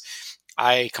pastors.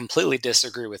 I completely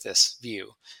disagree with this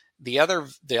view. The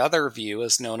other view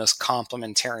is known as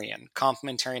complementarian.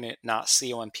 Complementarian, not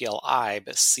COMPLI,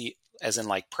 but C as in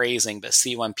like praising, but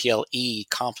COMPLE,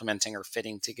 complementing or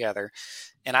fitting together.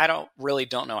 And I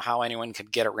don't know how anyone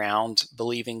could get around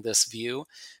believing this view,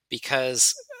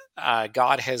 because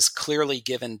God has clearly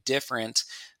given different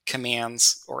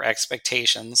commands or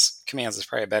expectations. Commands is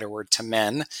probably a better word, to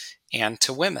men and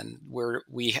to women, where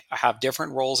we have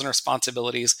different roles and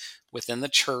responsibilities within the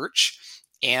church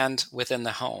and within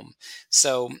the home.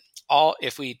 So all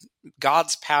if we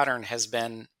God's pattern has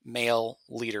been male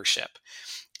leadership.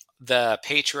 The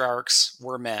patriarchs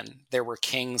were men. There were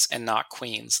kings and not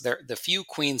queens. The few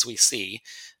queens we see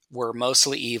were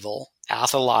mostly evil,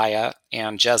 Athaliah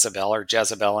and Jezebel, or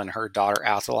Jezebel and her daughter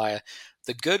Athaliah.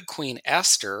 The good queen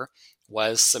Esther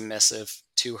was submissive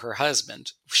to her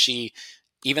husband.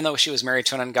 Even though she was married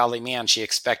to an ungodly man, she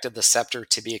expected the scepter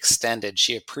to be extended.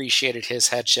 She appreciated his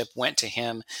headship, went to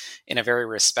him in a very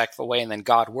respectful way, and then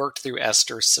God worked through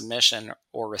Esther's submission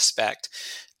or respect.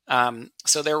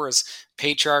 So there was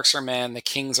patriarchs are men, the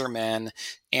kings are men,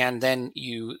 and then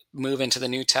you move into the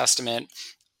New Testament.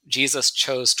 Jesus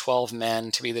chose 12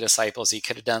 men to be the disciples. He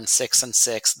could have done 6 and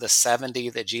 6. The 70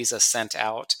 that Jesus sent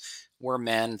out were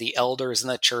men. The elders in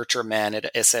the church are men.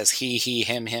 It says he,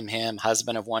 him,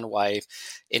 husband of one wife.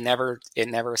 It never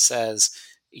says,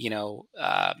 you know,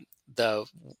 the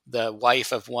the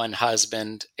wife of one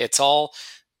husband. It's all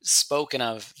spoken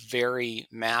of very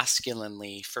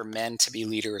masculinely for men to be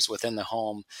leaders within the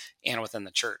home and within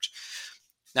the church.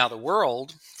 Now the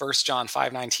world, 1 John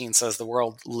 5:19 says the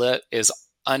world is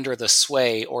under the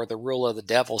sway or the rule of the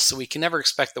devil, so we can never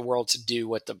expect the world to do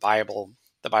what the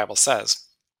Bible says.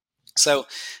 So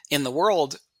in the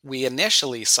world, we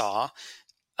initially saw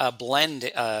a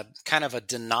blend, kind of a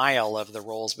denial of the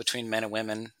roles between men and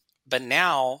women. But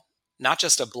now, not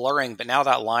just a blurring, but now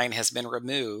that line has been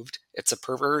removed. It's a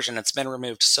perversion. It's been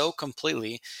removed so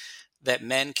completely that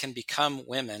men can become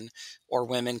women or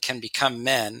women can become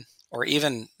men, or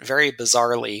even very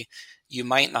bizarrely, you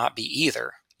might not be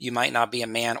either. You might not be a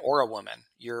man or a woman.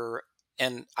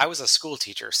 And I was a school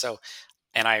teacher, so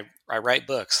and I write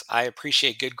books. I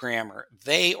appreciate good grammar.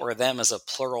 They or them is a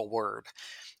plural word.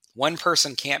 One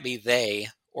person can't be they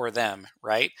or them,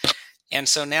 right? And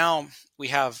so now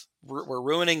we're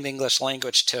ruining the English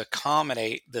language to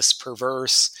accommodate this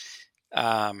perverse.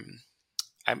 Um,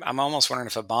 I'm almost wondering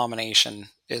if abomination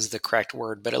is the correct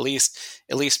word, but at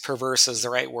least perverse is the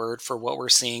right word for what we're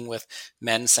seeing with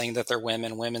men saying that they're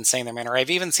women, women saying they're men. Or I've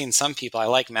even seen some people. I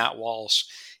like Matt Walsh,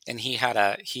 and he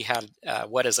had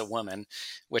What is a Woman,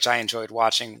 which I enjoyed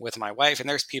watching with my wife. And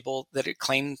there's people that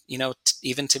claim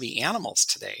even to be animals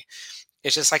today.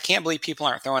 It's just I can't believe people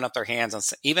aren't throwing up their hands and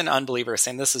even unbelievers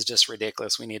saying this is just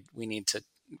ridiculous. We need to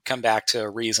come back to a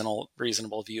reasonable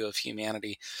view of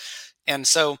humanity. And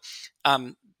so,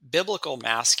 biblical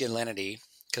masculinity,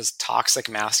 because toxic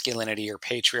masculinity or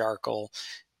patriarchal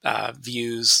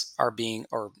views are being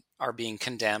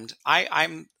condemned.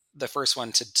 I'm the first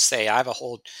one to say I have a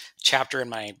whole chapter in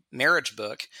my marriage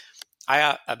book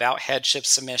about headship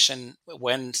submission,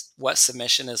 what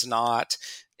submission is not.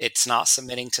 It's not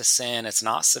submitting to sin. It's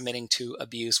not submitting to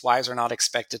abuse. Wives are not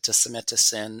expected to submit to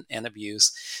sin and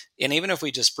abuse. And even if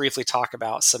we just briefly talk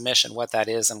about submission, what that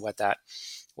is and what that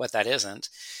isn't.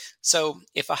 So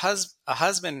if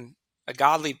a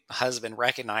godly husband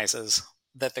recognizes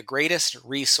that the greatest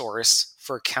resource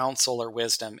for counsel or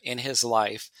wisdom in his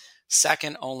life,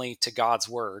 second only to God's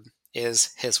word,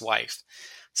 is his wife.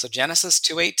 So Genesis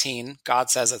 2:18, God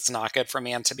says it's not good for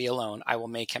man to be alone. I will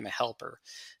make him a helper.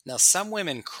 Now some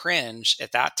women cringe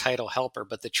at that title helper,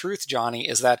 but the truth, Johnny,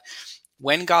 is that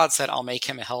when God said I'll make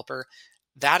him a helper,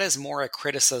 that is more a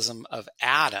criticism of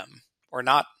Adam, or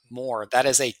not more. That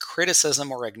is a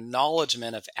criticism or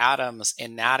acknowledgement of Adam's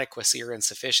inadequacy or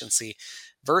insufficiency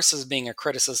versus being a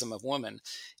criticism of woman.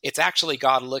 It's actually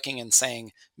God looking and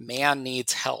saying, man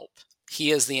needs help.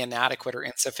 He is the inadequate or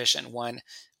insufficient one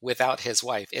without his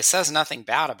wife. It says nothing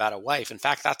bad about a wife. In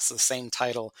fact, that's the same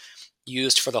title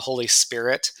used for the Holy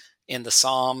Spirit in the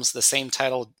Psalms, the same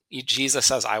title Jesus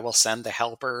says, I will send the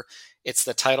helper. It's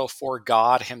the title for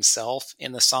God himself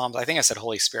in the Psalms. I think I said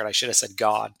Holy Spirit. I should have said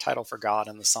God, title for God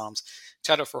in the Psalms,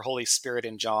 title for Holy Spirit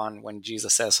in John when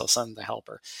Jesus says he'll send the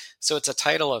helper. So it's a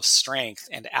title of strength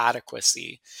and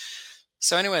adequacy.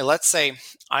 So anyway, let's say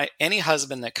any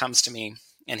husband that comes to me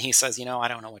and he says, I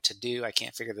don't know what to do. I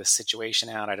can't figure this situation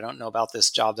out. I don't know about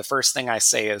this job. The first thing I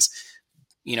say is,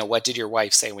 what did your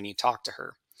wife say when you talked to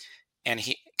her? And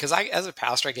because as a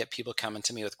pastor, I get people coming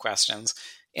to me with questions.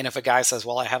 And if a guy says,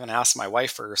 well, I haven't asked my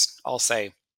wife first, I'll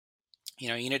say,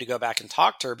 you need to go back and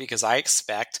talk to her, because I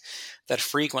expect that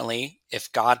frequently,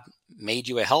 if God made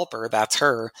you a helper, that's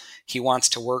her. He wants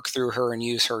to work through her and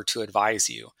use her to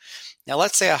advise you. Now,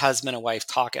 let's say a husband and wife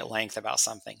talk at length about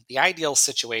something. The ideal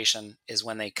situation is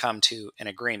when they come to an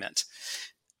agreement.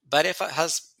 But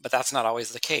but that's not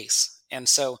always the case. And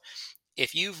so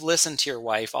if you've listened to your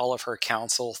wife, all of her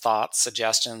counsel, thoughts,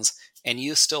 suggestions, and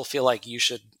you still feel like you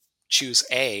should choose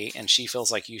A and she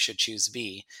feels like you should choose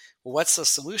B, well, what's the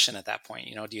solution at that point?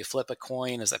 Do you flip a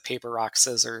coin? Is it paper, rock,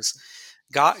 scissors?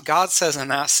 God says in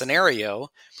that scenario,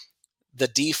 the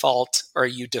default, or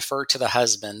you defer to the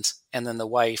husband, and then the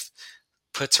wife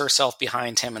puts herself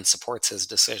behind him and supports his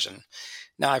decision.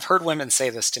 Now, I've heard women say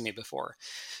this to me before.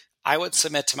 I would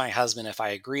submit to my husband if I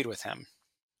agreed with him.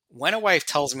 When a wife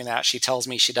tells me that, she tells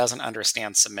me she doesn't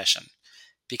understand submission,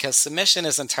 because submission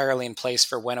is entirely in place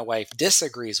for when a wife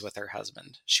disagrees with her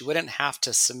husband. She wouldn't have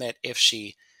to submit if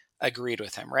she agreed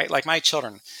with him, right? Like my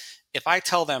children, if I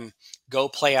tell them, go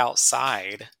play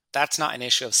outside, that's not an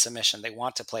issue of submission. They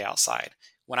want to play outside.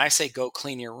 When I say, go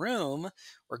clean your room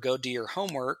or go do your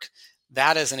homework,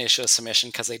 that is an issue of submission,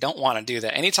 because they don't want to do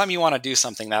that. Anytime you want to do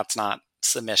something, that's not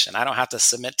submission. I don't have to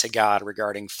submit to God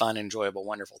regarding fun, enjoyable,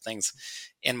 wonderful things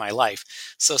in my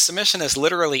life. So submission is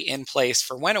literally in place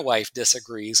for when a wife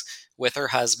disagrees with her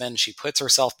husband. She puts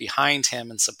herself behind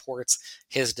him and supports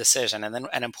his decision. And then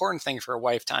an important thing for a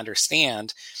wife to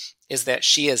understand is that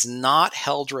she is not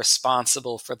held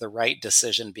responsible for the right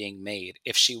decision being made.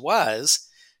 If she was,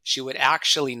 she would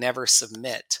actually never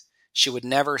submit. She would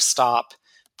never stop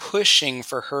pushing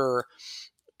for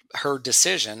her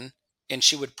decision, and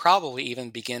she would probably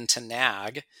even begin to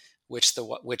nag, which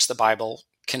the Bible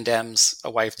condemns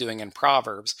a wife doing in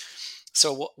Proverbs.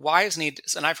 So wives need,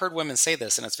 and I've heard women say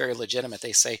this, and it's very legitimate.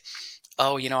 They say,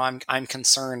 "Oh, I'm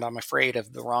concerned. I'm afraid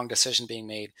of the wrong decision being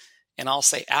made." And I'll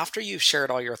say, after you've shared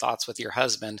all your thoughts with your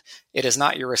husband, it is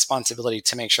not your responsibility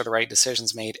to make sure the right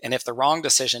decision's made. And if the wrong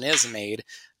decision is made,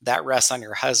 that rests on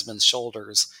your husband's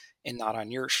shoulders and not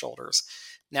on your shoulders.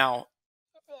 Now,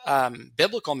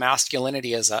 biblical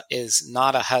masculinity is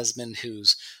not a husband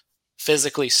who's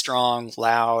physically strong,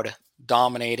 loud,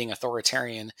 dominating,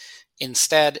 authoritarian.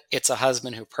 Instead, it's a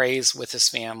husband who prays with his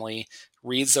family,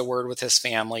 reads the word with his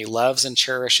family, loves and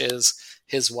cherishes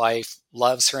his wife,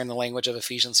 loves her in the language of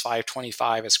Ephesians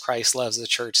 5:25 as Christ loves the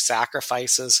church,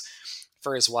 sacrifices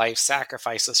for his wife,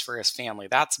 sacrifices for his family.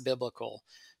 That's biblical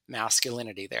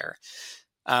masculinity there.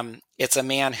 It's a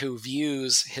man who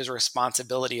views his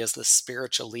responsibility as the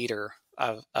spiritual leader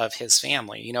of his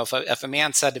family. You know, if a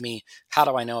man said to me, how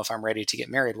do I know if I'm ready to get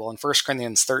married? Well, in 1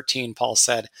 Corinthians 13, Paul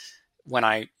said, when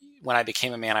I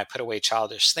became a man, I put away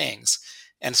childish things.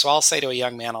 And so I'll say to a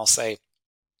young man, I'll say,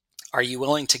 are you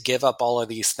willing to give up all of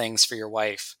these things for your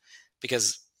wife?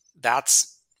 Because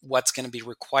that's what's going to be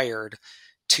required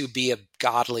to be a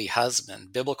godly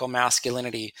husband. Biblical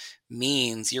masculinity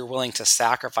means you're willing to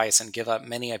sacrifice and give up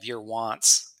many of your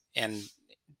wants and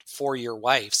for your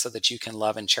wife so that you can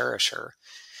love and cherish her.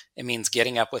 It means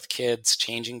getting up with kids,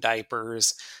 changing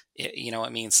diapers.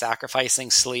 It means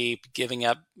sacrificing sleep, giving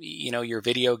up, your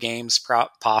video games,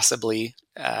 possibly,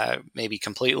 maybe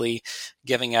completely,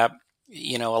 giving up,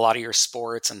 a lot of your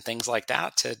sports and things like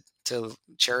that to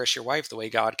cherish your wife the way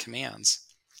God commands.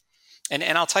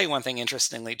 And I'll tell you one thing,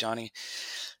 interestingly, Johnny,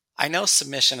 I know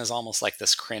submission is almost like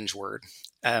this cringe word.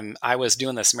 I was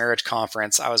doing this marriage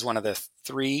conference. I was one of the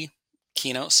 3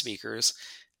 keynote speakers.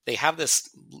 They have this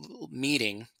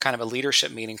meeting, kind of a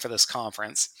leadership meeting for this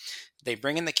conference. They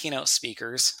bring in the keynote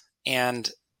speakers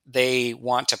and they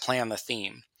want to plan the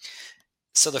theme.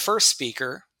 So the first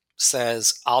speaker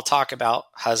says, I'll talk about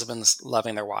husbands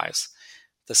loving their wives.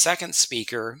 The second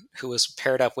speaker, who was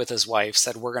paired up with his wife,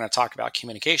 said, we're going to talk about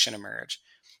communication in marriage.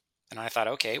 And I thought,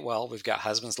 okay, well, we've got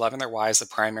husbands loving their wives, the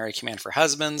primary command for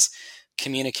husbands.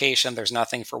 Communication, there's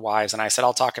nothing for wives. And I said,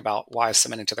 I'll talk about wives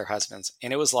submitting to their husbands.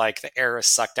 And it was like the air is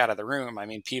sucked out of the room. I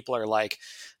mean, people are like,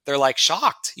 they're like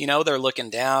shocked, they're looking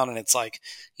down and it's like,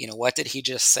 what did he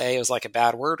just say? It was like a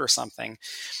bad word or something.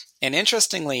 And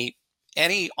interestingly,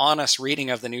 any honest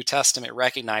reading of the New Testament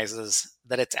recognizes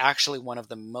that it's actually one of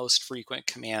the most frequent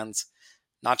commands,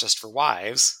 not just for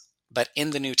wives, but in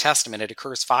the New Testament. It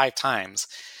occurs 5 times.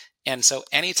 And so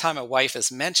anytime a wife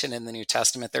is mentioned in the New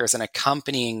Testament, there's an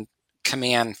accompanying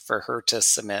command for her to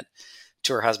submit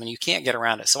to her husband. You can't get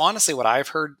around it. So honestly, what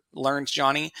I've learned,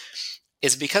 Johnny,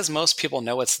 is because most people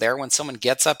know it's there, when someone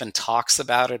gets up and talks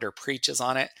about it or preaches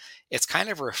on it, it's kind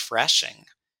of refreshing.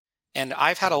 And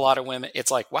I've had a lot of women, it's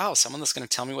like, wow, someone that's going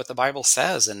to tell me what the Bible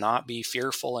says and not be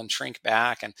fearful and shrink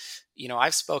back. And,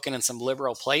 I've spoken in some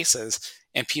liberal places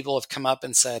and people have come up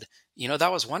and said,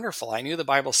 that was wonderful. I knew the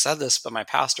Bible said this, but my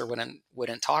pastor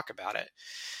wouldn't talk about it.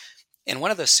 And one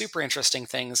of the super interesting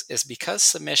things is because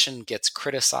submission gets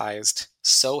criticized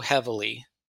so heavily,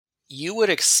 you would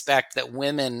expect that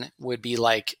women would be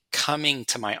like coming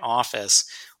to my office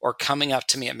or coming up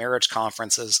to me at marriage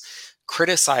conferences,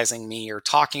 criticizing me or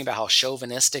talking about how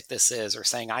chauvinistic this is, or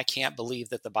saying, I can't believe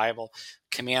that the Bible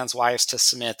commands wives to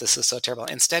submit. This is so terrible.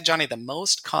 Instead, Johnny, the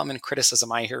most common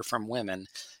criticism I hear from women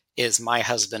is, my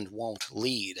husband won't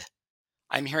lead.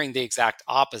 I'm hearing the exact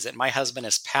opposite. My husband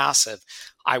is passive.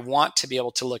 I want to be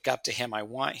able to look up to him. I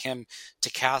want him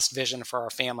to cast vision for our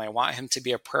family. I want him to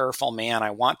be a prayerful man.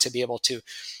 I want to be able to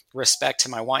respect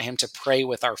him. I want him to pray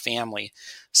with our family.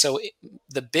 So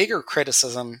the bigger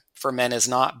criticism for men is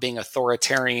not being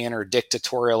authoritarian or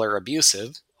dictatorial or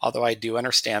abusive, although I do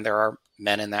understand there are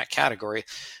men in that category.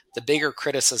 The bigger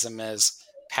criticism is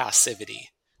passivity.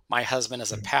 My husband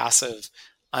is a passive,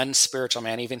 unspiritual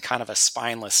man, even kind of a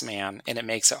spineless man, and it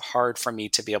makes it hard for me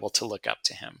to be able to look up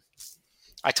to him.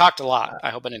 I talked a lot. I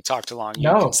hope I didn't talk too long. You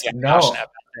can No, see I'm passionate no. about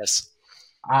this.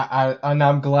 And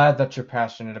I'm glad that you're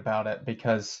passionate about it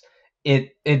because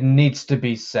it needs to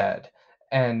be said.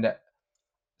 And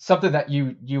something that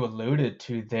you alluded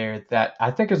to there that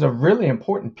I think is a really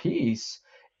important piece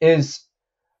is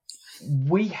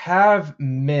we have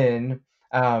men,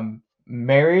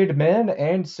 married men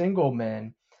and single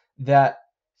men, that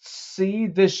see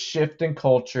this shift in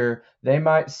culture. They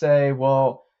might say,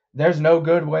 well, there's no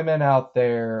good women out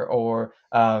there, or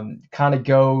kind of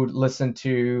go listen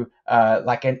to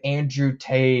like an Andrew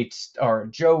Tate or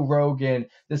Joe Rogan,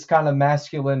 this kind of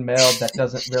masculine male that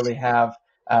doesn't really have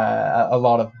a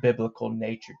lot of biblical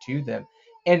nature to them.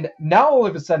 And now all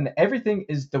of a sudden, everything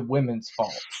is the women's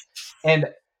fault. And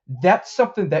that's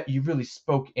something that you really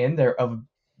spoke in there of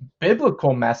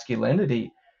biblical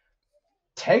masculinity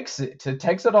takes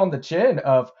it on the chin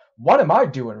of, what am I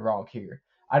doing wrong here?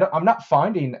 I'm not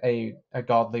finding a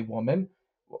godly woman.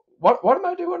 What am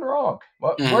I doing wrong?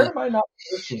 Where Mm-hmm. am I not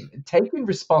pushing? Taking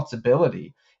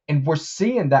responsibility. And we're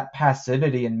seeing that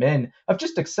passivity in men of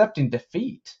just accepting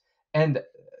defeat. And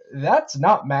that's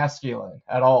not masculine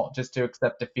at all, just to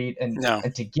accept defeat No.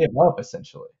 and to give up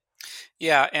essentially.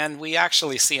 Yeah, and we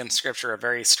actually see in Scripture a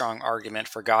very strong argument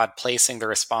for God placing the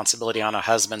responsibility on a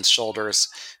husband's shoulders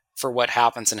for what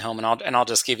happens in home. And I'll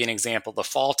just give you an example. The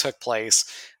fall took place.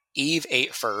 Eve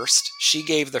ate first. She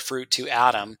gave the fruit to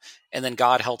Adam, and then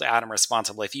God held Adam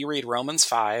responsible. If you read Romans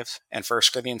 5 and 1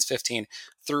 Corinthians 15,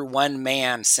 through one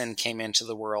man sin came into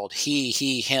the world.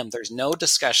 He, him. There's no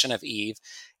discussion of Eve.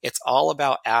 It's all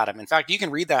about Adam. In fact, you can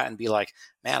read that and be like,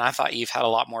 man, I thought Eve had a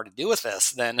lot more to do with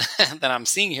this than than I'm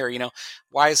seeing here.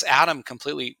 Why is Adam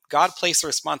completely, God placed the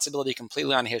responsibility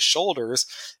completely on his shoulders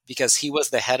because he was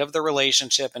the head of the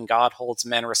relationship, and God holds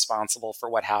men responsible for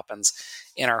what happens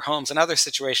in our homes. Another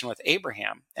situation with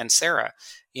Abraham and Sarah.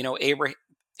 Abraham,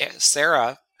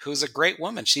 Sarah, who's a great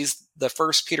woman, she's the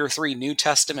first Peter 3 New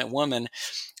Testament woman.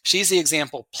 She's the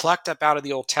example plucked up out of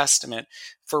the Old Testament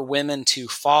for women to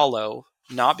follow,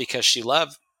 not because she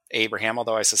loved Abraham,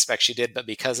 although I suspect she did, but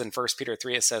because in 1 Peter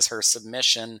 3 it says her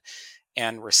submission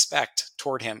and respect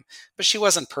toward him. But she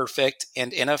wasn't perfect.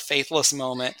 And in a faithless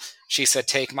moment, she said,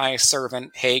 take my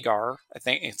servant Hagar. I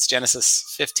think it's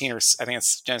Genesis 15 or I think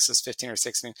it's Genesis 15 or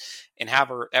 16, and have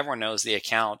her, everyone knows the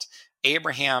account.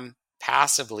 Abraham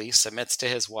passively submits to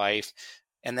his wife.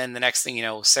 And then the next thing you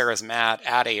know, Sarah's mad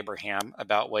at Abraham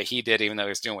about what he did, even though he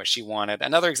was doing what she wanted.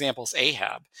 Another example is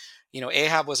Ahab.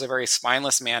 Ahab was a very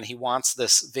spineless man. He wants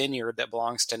this vineyard that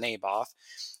belongs to Naboth.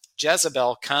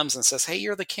 Jezebel comes and says, hey,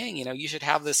 you're the king. You should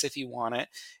have this if you want it.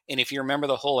 And if you remember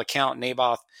the whole account,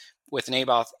 Naboth,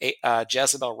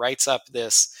 Jezebel writes up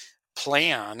this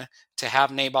plan to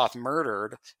have Naboth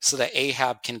murdered so that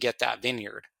Ahab can get that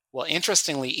vineyard. Well,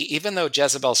 interestingly, even though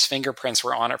Jezebel's fingerprints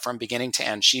were on it from beginning to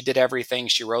end, she did everything.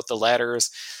 She wrote the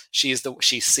letters. She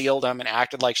sealed them and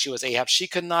acted like she was Ahab. She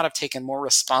could not have taken more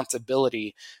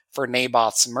responsibility for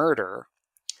Naboth's murder.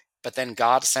 But then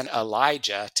God sent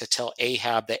Elijah to tell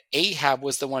Ahab that Ahab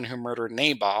was the one who murdered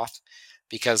Naboth,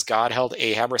 because God held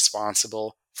Ahab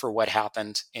responsible for what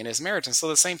happened in his marriage. And so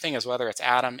the same thing is whether it's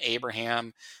Adam,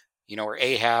 Abraham, or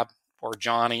Ahab or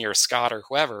Johnny or Scott or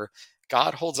whoever,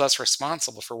 God holds us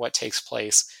responsible for what takes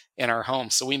place in our home.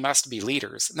 So we must be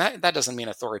leaders. And that doesn't mean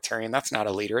authoritarian. That's not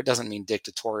a leader. It doesn't mean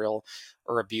dictatorial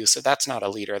or abusive. That's not a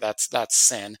leader. That's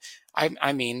sin.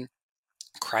 I mean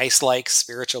Christ-like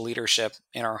spiritual leadership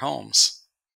in our homes.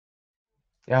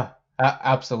 Yeah,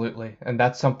 absolutely. And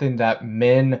that's something that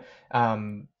men,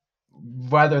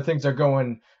 whether things are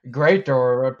going great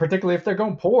or particularly if they're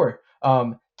going poor,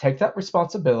 take that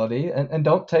responsibility and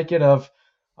don't take it of,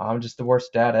 I'm just the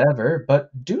worst dad ever, but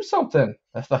do something.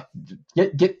 That's like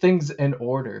get things in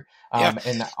order. Yeah.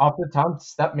 And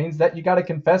oftentimes that means that you got to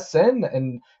confess sin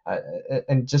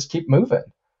and just keep moving.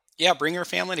 Yeah, bring your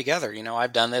family together.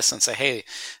 I've done this and say, hey,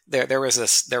 there was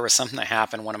something that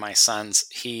happened. One of my sons,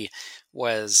 he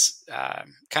was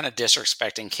kind of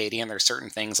disrespecting Katie, and there's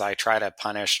certain things I try to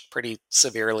punish pretty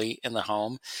severely in the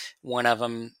home. One of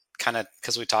them, kind of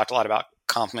because we talked a lot about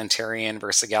complementarian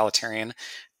versus egalitarian.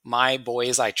 My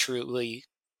boys, I truly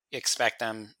expect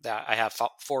them, that I have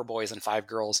 4 boys and 5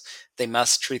 girls. They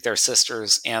must treat their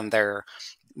sisters and their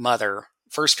mother.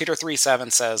 1 Peter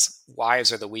 3:7 says,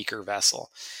 wives are the weaker vessel,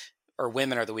 or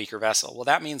women are the weaker vessel. Well,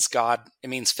 that means it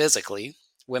means physically.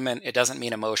 Women, it doesn't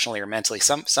mean emotionally or mentally.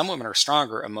 Some women are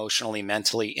stronger emotionally,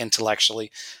 mentally,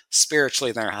 intellectually,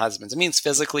 spiritually than their husbands. It means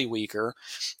physically weaker.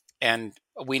 And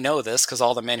we know this because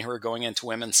all the men who are going into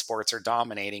women's sports are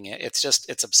dominating it.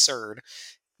 It's absurd.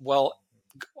 Well,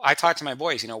 I talk to my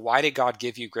boys, why did God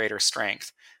give you greater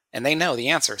strength? And they know the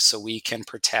answer. So we can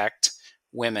protect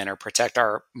women or protect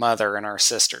our mother and our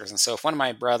sisters. And so if one of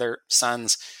my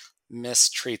sons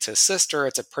mistreats his sister,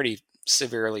 it's a pretty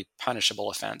severely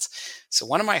punishable offense. So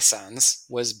one of my sons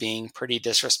was being pretty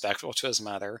disrespectful to his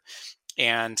mother,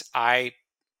 and I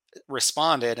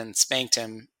responded and spanked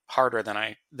him harder than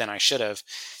I should have.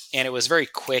 And it was very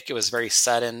quick, it was very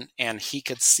sudden, and he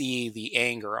could see the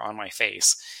anger on my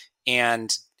face.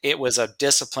 And it was a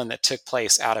discipline that took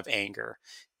place out of anger.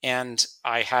 And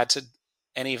I had to,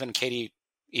 and even Katie,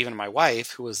 even my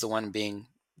wife, who was the one being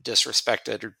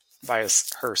disrespected by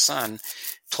her son,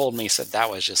 told me, said that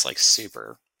was just like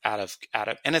super out of,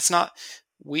 and it's not,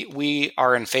 we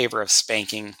are in favor of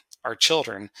spanking our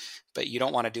children, but you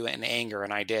don't want to do it in anger.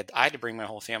 And I had to bring my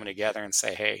whole family together and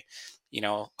say, hey,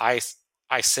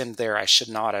 I sinned there. I should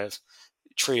not have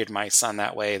treated my son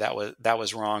that way. That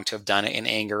was wrong to have done it in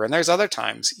anger. And there's other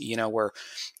times, where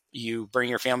you bring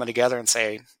your family together and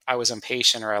say, I was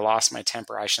impatient, or I lost my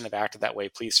temper. I shouldn't have acted that way.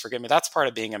 Please forgive me. That's part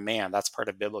of being a man. That's part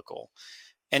of biblical.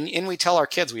 And we tell our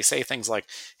kids, we say things like,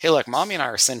 hey, look, mommy and I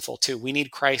are sinful too. We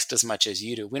need Christ as much as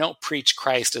you do. We don't preach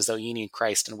Christ as though you need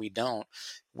Christ, and we don't.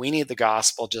 We need the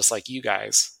gospel just like you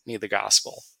guys need the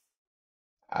gospel.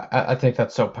 I think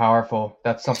that's so powerful.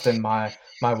 That's something my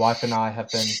wife and I have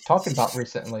been talking about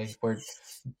recently. We're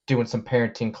doing some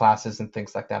parenting classes and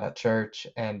things like that at church,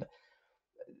 and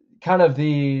kind of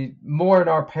the more in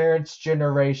our parents'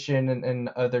 generation and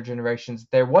other generations,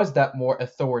 there was that more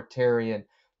authoritarian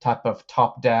type of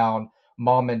top down.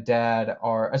 Mom and dad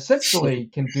are essentially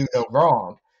can do no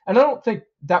wrong. And I don't think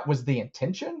that was the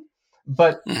intention,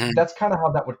 but Hmm. that's kind of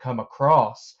how that would come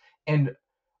across. And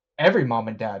every mom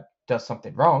and dad does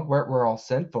something wrong. We're all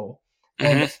sinful. Hmm.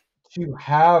 And to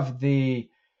have the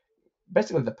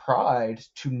basically the pride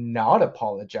to not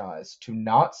apologize, to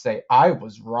not say, I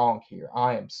was wrong here,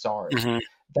 I am sorry. Hmm.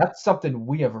 That's something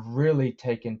we have really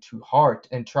taken to heart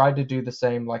and tried to do the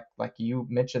same, like you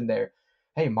mentioned there.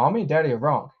 Hey, mommy and daddy are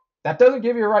wrong. That doesn't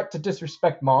give you a right to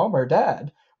disrespect mom or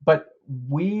dad, but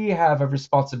we have a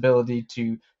responsibility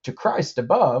to Christ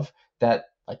above that,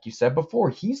 like you said before,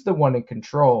 he's the one in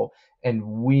control, and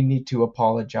we need to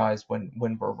apologize when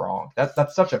we're wrong.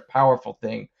 That's such a powerful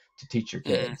thing to teach your Hmm.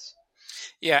 kids.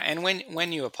 Yeah, and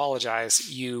when you apologize,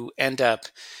 you end up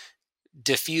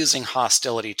diffusing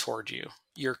hostility toward you.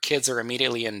 Your kids are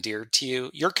immediately endeared to you.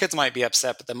 Your kids might be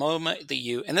upset, but the moment that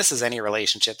you, and this is any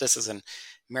relationship, this is in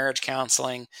marriage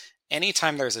counseling,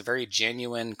 anytime there's a very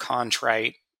genuine,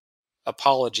 contrite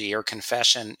apology or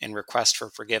confession and request for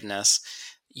forgiveness,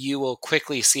 you will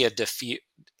quickly see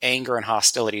anger and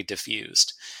hostility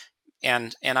diffused.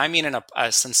 And I mean in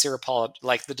a sincere apology.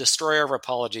 Like the destroyer of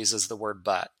apologies is the word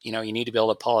 "but." You need to be able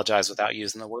to apologize without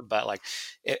using the word "but." Like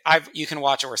you can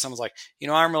watch it where someone's like,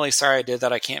 I'm really sorry I did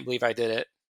that. I can't believe I did it,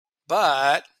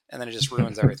 but, and then it just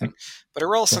ruins everything. But a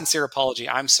real Yeah. sincere apology.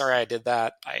 I'm sorry I did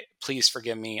that. Please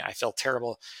forgive me. I feel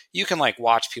terrible. You can like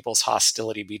watch people's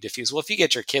hostility be diffused. Well, if you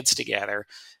get your kids together,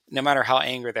 no matter how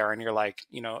angry they are, and you're like,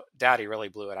 Daddy really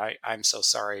blew it. I'm so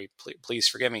sorry. Please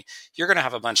forgive me. You're going to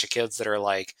have a bunch of kids that are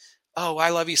like, oh, I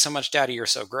love you so much, Daddy. You're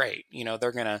so great.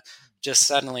 They're going to just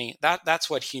suddenly, that's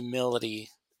what humility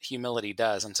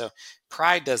does. And so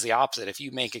pride does the opposite. If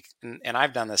you make it, and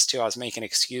I've done this too, I was making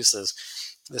excuses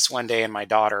this one day, and my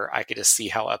daughter, I could just see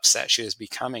how upset she was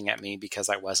becoming at me because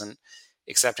I wasn't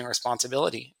accepting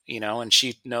responsibility, and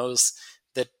she knows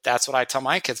that that's what I tell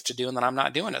my kids to do and that I'm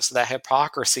not doing it. So that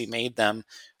hypocrisy made them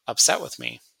upset with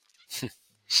me.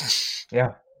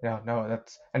 Yeah. Yeah. No,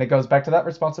 and it goes back to that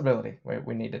responsibility.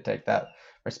 We need to take that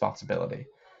responsibility.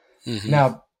 Hmm.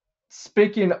 Now,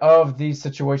 speaking of these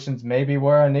situations, maybe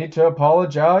where I need to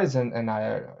apologize and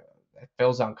it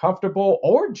feels uncomfortable,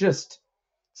 or just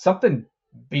something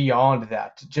beyond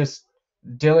that, just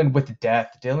dealing with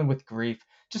death, dealing with grief,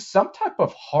 just some type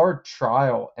of hard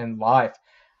trial in life.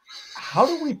 How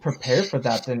do we prepare for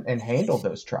that and handle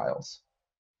those trials?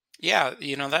 Yeah,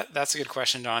 that's a good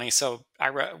question, Donnie. So I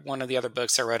read one of the other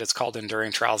books I read. It's called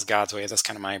Enduring Trials God's Way. That's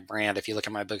kind of my brand. If you look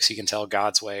at my books, you can tell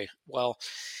God's way. Well,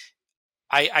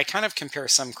 I kind of compare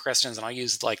some Christians, and I'll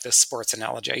use like this sports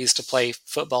analogy. I used to play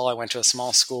football. I went to a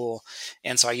small school,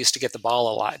 and so I used to get the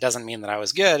ball a lot. It doesn't mean that I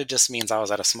was good. It just means I was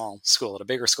at a small school. At a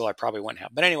bigger school, I probably wouldn't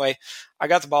have. But anyway, I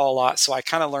got the ball a lot, so I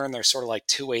kind of learned there's sort of like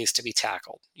two ways to be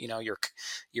tackled.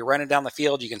 You're running down the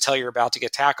field. You can tell you're about to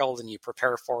get tackled, and you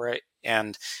prepare for it,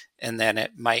 and then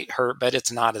it might hurt, but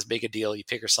it's not as big a deal. You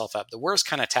pick yourself up. The worst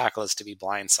kind of tackle is to be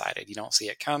blindsided. You don't see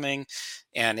it coming,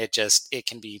 and it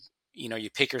can be, you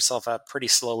pick yourself up pretty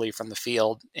slowly from the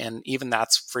field. And even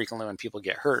that's frequently when people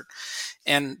get hurt.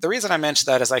 And the reason I mention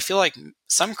that is I feel like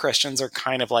some Christians are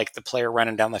kind of like the player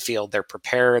running down the field. They're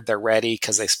prepared, they're ready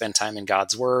because they spend time in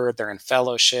God's word, they're in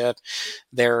fellowship,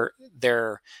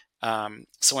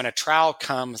 so when a trial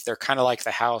comes, they're kind of like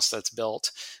the house that's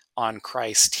built on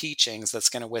Christ's teachings that's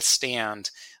going to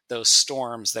withstand those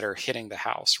storms that are hitting the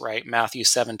house, right? Matthew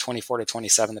 7:24 to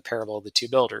 27, the parable of the two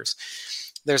builders.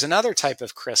 There's another type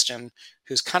of Christian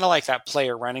who's kind of like that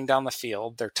player running down the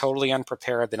field. They're totally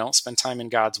unprepared. They don't spend time in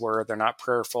God's word. They're not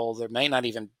prayerful. They might not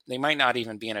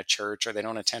even be in a church, or they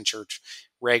don't attend church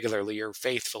regularly or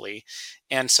faithfully.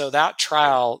 And so that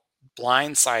trial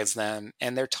blindsides them,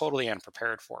 and they're totally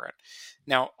unprepared for it.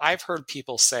 Now, I've heard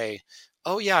people say,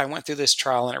 "Oh yeah, I went through this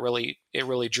trial and it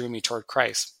really drew me toward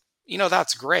Christ."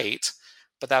 That's great,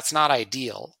 but that's not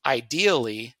ideal.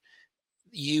 Ideally,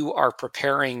 you are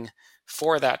preparing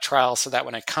for that trial so that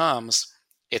when it comes,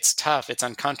 it's tough, it's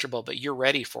uncomfortable, but you're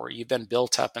ready for it. You've been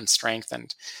built up and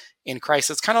strengthened in Christ.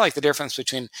 It's kind of like the difference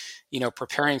between,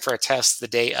 preparing for a test the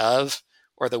day of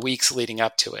or the weeks leading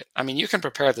up to it. I mean, you can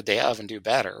prepare the day of and do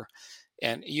better,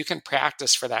 and you can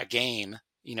practice for that game,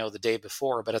 the day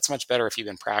before, but it's much better if you've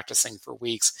been practicing for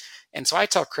weeks. And so I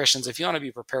tell Christians, if you want to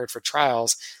be prepared for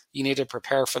trials, you need to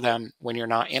prepare for them when you're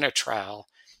not in a trial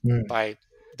Mm. by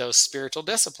those spiritual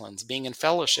disciplines, being in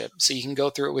fellowship, so you can go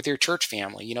through it with your church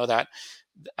family. That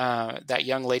that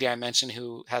young lady I mentioned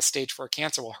who has stage 4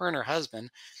 cancer. Well, her and her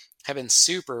husband have been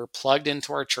super plugged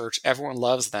into our church. Everyone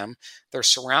loves them. They're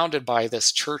surrounded by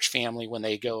this church family when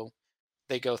they go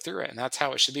through it, and that's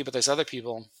how it should be. But there's other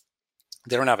people,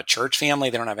 they don't have a church family.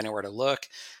 They don't have anywhere to look.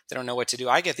 They don't know what to do.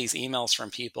 I get these emails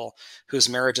from people whose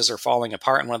marriages are falling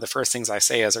apart. And one of the first things I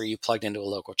say is, are you plugged into a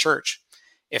local church?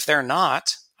 If they're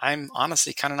not, I'm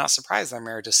honestly kind of not surprised their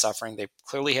marriage is suffering. They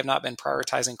clearly have not been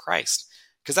prioritizing Christ,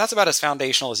 because that's about as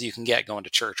foundational as you can get going to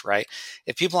church, right?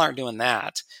 If people aren't doing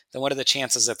that, then what are the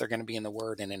chances that they're going to be in the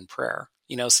word and in prayer?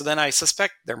 So then I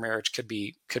suspect their marriage could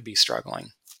be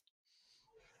struggling.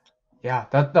 Yeah,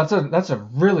 that's a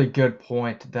really good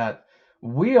point that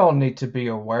we all need to be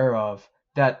aware of,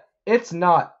 that it's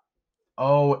not,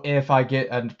 oh, if I get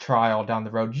a trial down the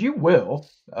road, you will.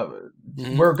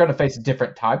 Hmm. We're going to face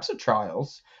different types of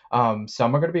trials.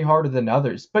 Some are going to be harder than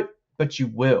others, but you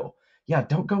will. Yeah,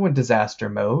 don't go in disaster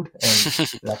mode and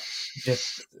like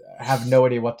just have no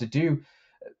idea what to do.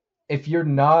 If you're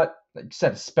not, like you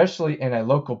said, especially in a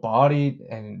local body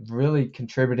and really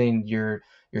contributing your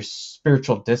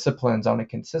spiritual disciplines on a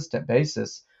consistent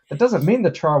basis, that doesn't mean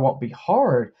the trial won't be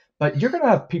hard, but you're going to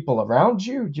have people around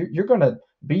you. You're going to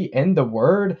be in the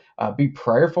word, be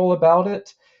prayerful about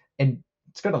it, and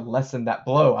it's going to lessen that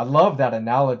blow. I love that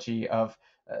analogy of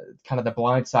kind of the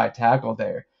blind side tackle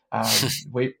there.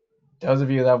 We, those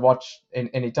of you that watch in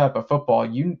any type of football,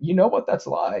 you know what that's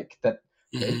like. That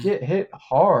they Hmm. get hit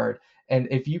hard, and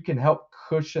if you can help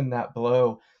cushion that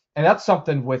blow, and that's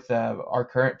something with our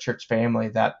current church family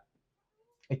that,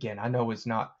 again, I know is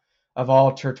not, of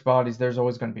all church bodies, there's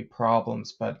always going to be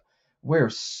problems, but we're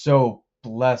so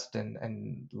blessed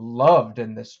and loved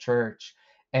in this church.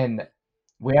 And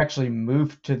we actually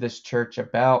moved to this church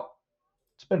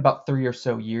it's been about 3 or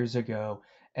so years ago.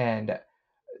 And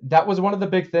that was one of the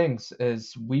big things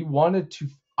is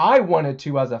I wanted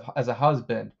to, as a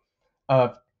husband,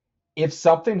 of, if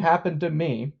something happened to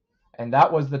me, and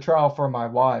that was the trial for my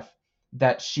wife,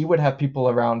 that she would have people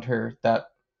around her that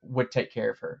would take care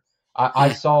of her.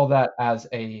 I saw that as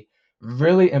a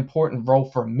really important role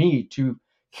for me to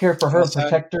care for her Well and said.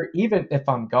 protect her, even if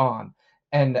I'm gone.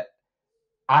 And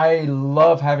I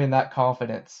love having that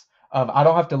confidence of, I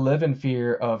don't have to live in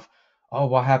fear of, oh,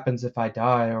 what happens if I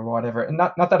die or whatever. And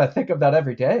not that I think of that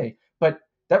every day, but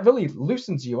that really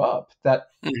loosens you up, that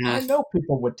Hmm. I know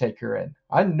people would take her in.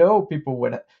 I know people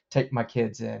would take my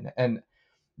kids in. And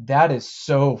that is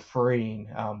so freeing,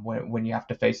 when you have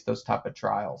to face those type of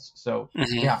trials. So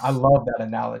Hmm. yeah, I love that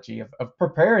analogy of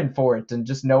preparing for it and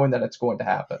just knowing that it's going to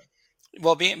happen.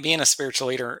 Well, being a spiritual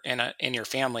leader in your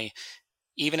family,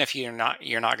 even if you're not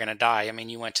going to die. I mean,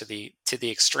 you went to the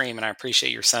extreme, and I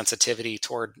appreciate your sensitivity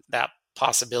toward that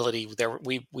possibility.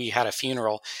 We had a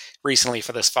funeral recently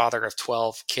for this father of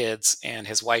 12 kids, and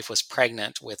his wife was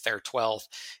pregnant with their 12th,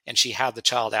 and she had the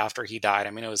child after he died.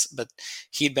 I mean, but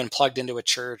he'd been plugged into a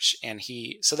church, and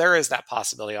so there is that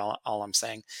possibility. All I'm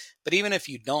saying. But even if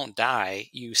you don't die,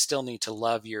 you still need to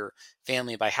love your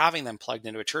family by having them plugged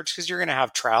into a church, because you're going to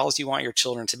have trials. You want your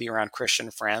children to be around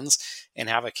Christian friends and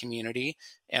have a community.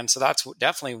 And so that's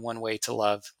definitely one way to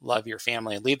love your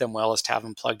family and lead them well, is to have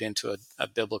them plugged into a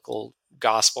biblical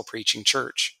gospel preaching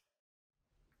church.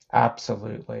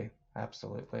 Absolutely.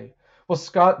 Absolutely. Well,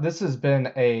 Scott, this has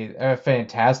been a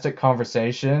fantastic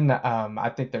conversation. I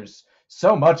think there's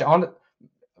so much on it.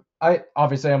 I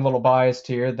obviously I'm a little biased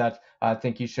here that I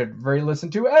think you should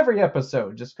re-listen to every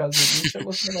episode just because you should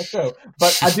listen to my show.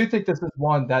 But I do think this is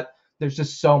one that there's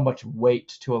just so much weight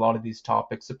to a lot of these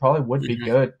topics. It probably would be Mhm.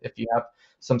 good if you have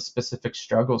some specific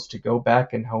struggles to go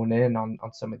back and hone in on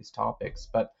some of these topics.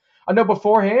 But I know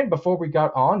beforehand, before we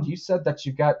got on, you said that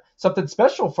you've got something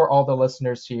special for all the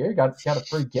listeners here. Got a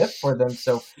free gift for them.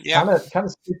 So Yeah. kind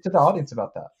of speak to the audience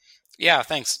about that. Yeah,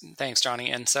 thanks,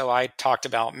 Johnny. And so I talked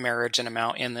about marriage and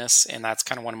amount in this, and that's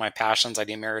kind of one of my passions. I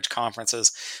do marriage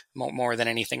conferences more than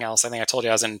anything else. I think I told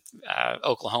you I was in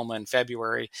Oklahoma in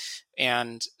February,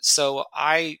 and so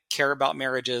I care about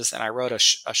marriages. And I wrote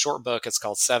a short book. It's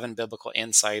called Seven Biblical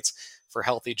Insights for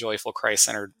Healthy, Joyful,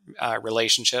 Christ-centered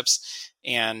relationships.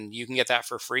 And you can get that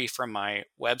for free from my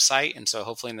website. And so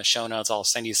hopefully in the show notes, I'll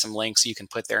send you some links you can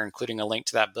put there, including a link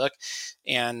to that book.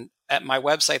 And at my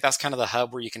website, that's kind of the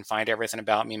hub where you can find everything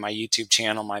about me, my YouTube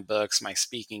channel, my books, my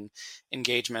speaking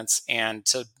engagements. And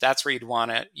so that's where you'd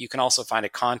want to, you can also find a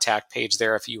contact page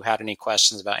there if you had any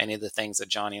questions about any of the things that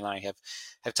Johnny and I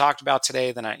have talked about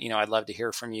today. Then I'd love to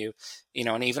hear from you.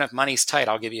 And even if money's tight,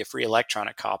 I'll give you a free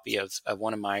electronic copy of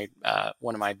one of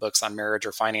my books on marriage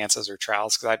or finances or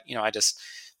trials. Cause I just,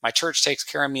 my church takes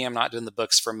care of me. I'm not doing the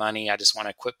books for money. I just want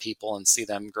to equip people and see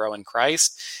them grow in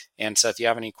Christ. And so if you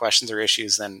have any questions or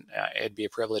issues, then it'd be a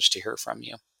privilege to hear from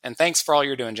you. And thanks for all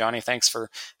you're doing, Johnny. Thanks for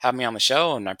having me on the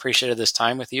show. And I appreciated this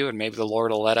time with you. And maybe the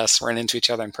Lord will let us run into each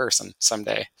other in person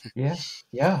someday. Yeah,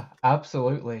 yeah,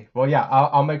 absolutely. Well, yeah,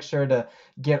 I'll make sure to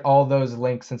get all those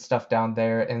links and stuff down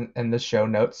there in the show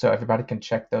notes so everybody can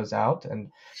check those out. And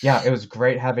yeah, it was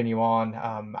great having you on.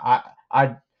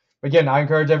 I again, I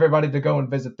encourage everybody to go and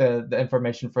visit the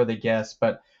information for the guests,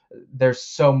 but there's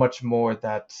so much more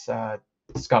that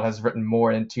Scott has written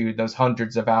more into those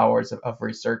hundreds of hours of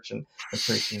research and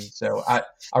preaching. So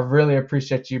I really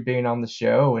appreciate you being on the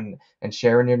show and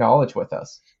sharing your knowledge with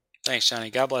us. Thanks, Johnny.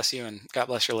 God bless you and God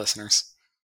bless your listeners.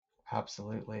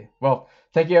 Absolutely. Well,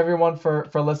 thank you everyone for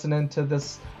listening to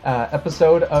this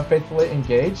episode of Faithfully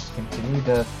Engaged. Continue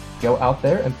to go out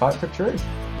there and fight for truth.